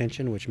paid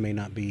attention, which may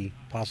not be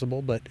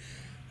possible, but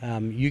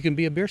you can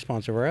be a beer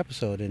sponsor of our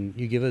episode, and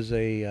you give us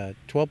a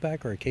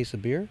 12-pack or a case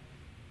of beer,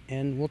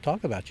 and we'll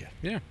talk about you.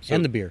 Yeah.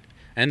 And the beer.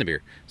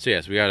 So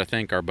yes, we got to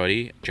thank our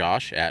buddy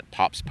Josh at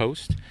Pops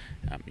Post.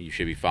 You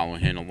should be following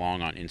him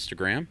along on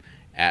Instagram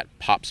at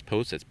Pops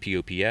Post. That's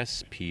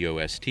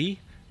POPSPOST.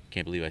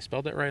 Can't believe I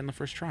spelled that right on the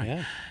first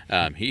try.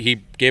 Yeah.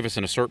 He gave us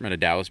an assortment of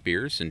Dallas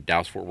beers and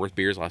Dallas Fort Worth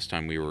beers last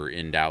time we were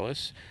in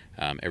Dallas.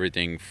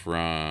 Everything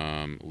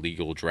from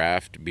Legal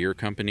Draft Beer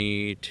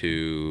Company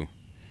to...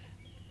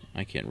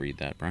 I can't read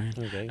that, Brian.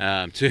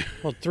 Okay.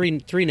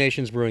 Three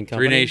Nations Brewing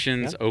Company. Three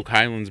Nations, Oak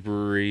Highlands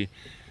Brewery.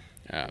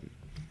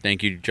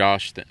 Thank you,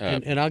 Josh.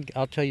 And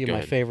I'll tell you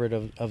my favorite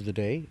of the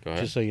day,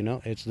 just so you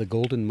know. It's the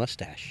Golden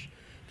Mustache,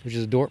 which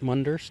is a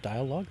Dortmunder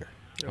style lager.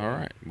 All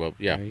right. Well,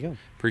 yeah. There you go.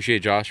 Appreciate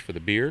Josh for the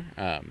beer.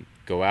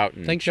 Go out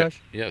and... Thanks, Josh.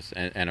 Yes.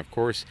 And of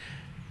course,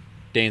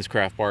 Dane's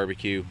Craft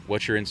Barbecue.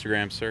 What's your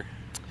Instagram, sir?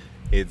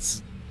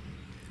 It's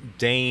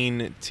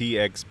Dane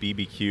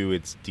TXBBQ.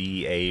 It's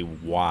DAYNE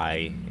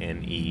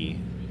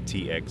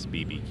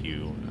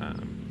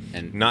TXBBQ.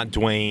 And not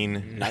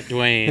Dwayne. Not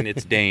Dwayne.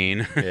 It's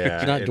Dane. Yeah,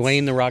 it's not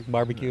Dwayne the Rock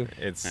Barbecue.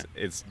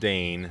 It's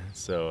Dane.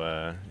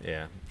 So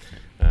yeah.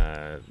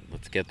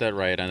 Let's get that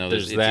right. I know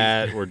there's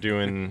that. We're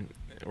doing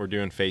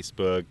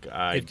Facebook.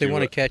 If they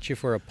want to catch you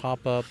for a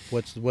pop-up,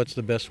 what's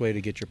the best way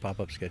to get your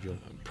pop-up scheduled?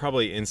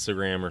 Probably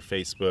Instagram or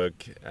Facebook.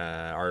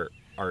 Our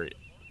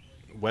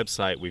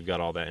website, we've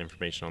got all that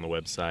information on the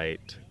website.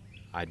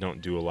 I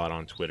don't do a lot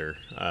on Twitter.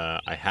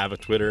 I have a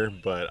Twitter,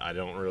 but I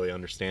don't really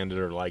understand it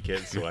or like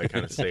it, so I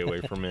kind of stay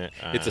away from it.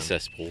 It's a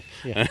cesspool.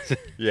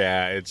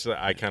 Yeah,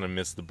 I kind of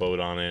missed the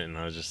boat on it, and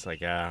I was just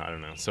like, I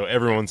don't know. So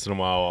every once in a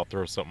while, I'll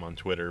throw something on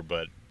Twitter,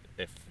 but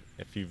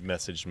if you've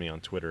messaged me on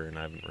Twitter and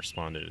I haven't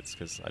responded, it's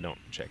because I don't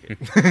check it.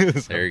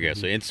 So. There you go.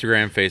 So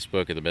Instagram,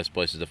 Facebook are the best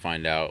places to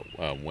find out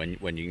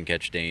when you can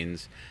catch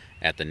Dane's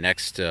at the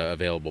next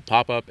available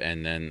pop-up,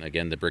 and then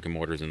again the brick and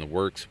mortar's in the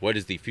works. What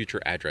is the future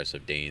address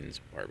of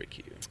Dane's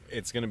Barbecue?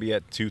 It's going to be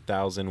at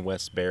 2000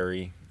 West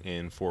Berry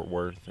in Fort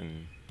Worth,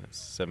 and that's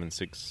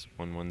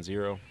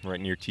 76110, right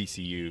near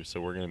TCU.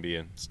 So we're going to be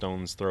a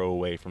stone's throw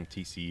away from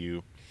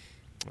TCU.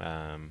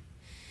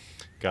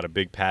 Got a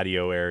big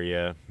patio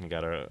area. We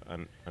got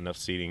enough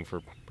seating for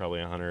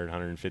probably 100,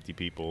 150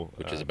 people.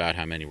 Which is about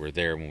how many were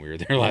there when we were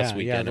there last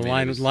weekend. Yeah,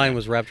 the line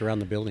was wrapped around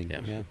the building.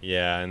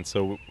 Yeah, and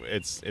so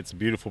it's a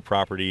beautiful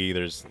property.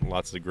 There's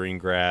lots of green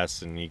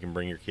grass, and you can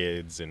bring your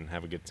kids and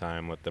have a good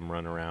time, let them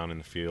run around in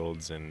the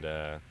fields, and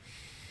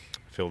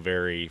feel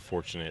very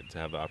fortunate to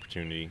have the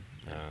opportunity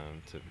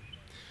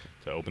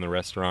to open the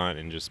restaurant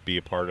and just be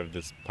a part of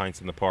this Pints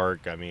in the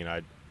Park. I mean,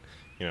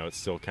 it's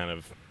still kind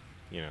of,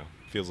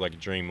 feels like a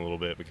dream a little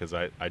bit, because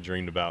I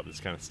dreamed about this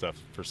kind of stuff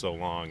for so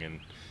long,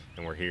 and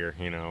we're here,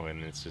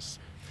 and it's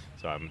just,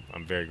 so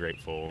I'm very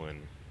grateful,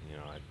 and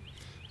I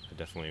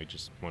definitely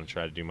just want to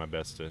try to do my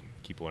best to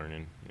keep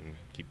learning and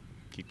keep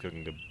keep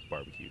cooking good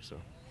barbecue. So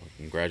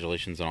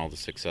Congratulations on all the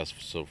success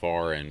so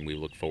far, and we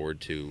look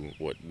forward to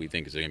what we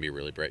think is going to be a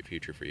really bright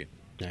future for you.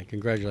 Yeah,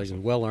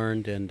 congratulations, well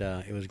earned, and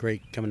it was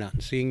great coming out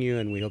and seeing you,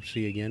 and we hope to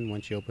see you again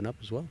once you open up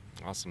as well.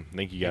 awesome.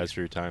 Thank you guys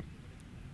for your time.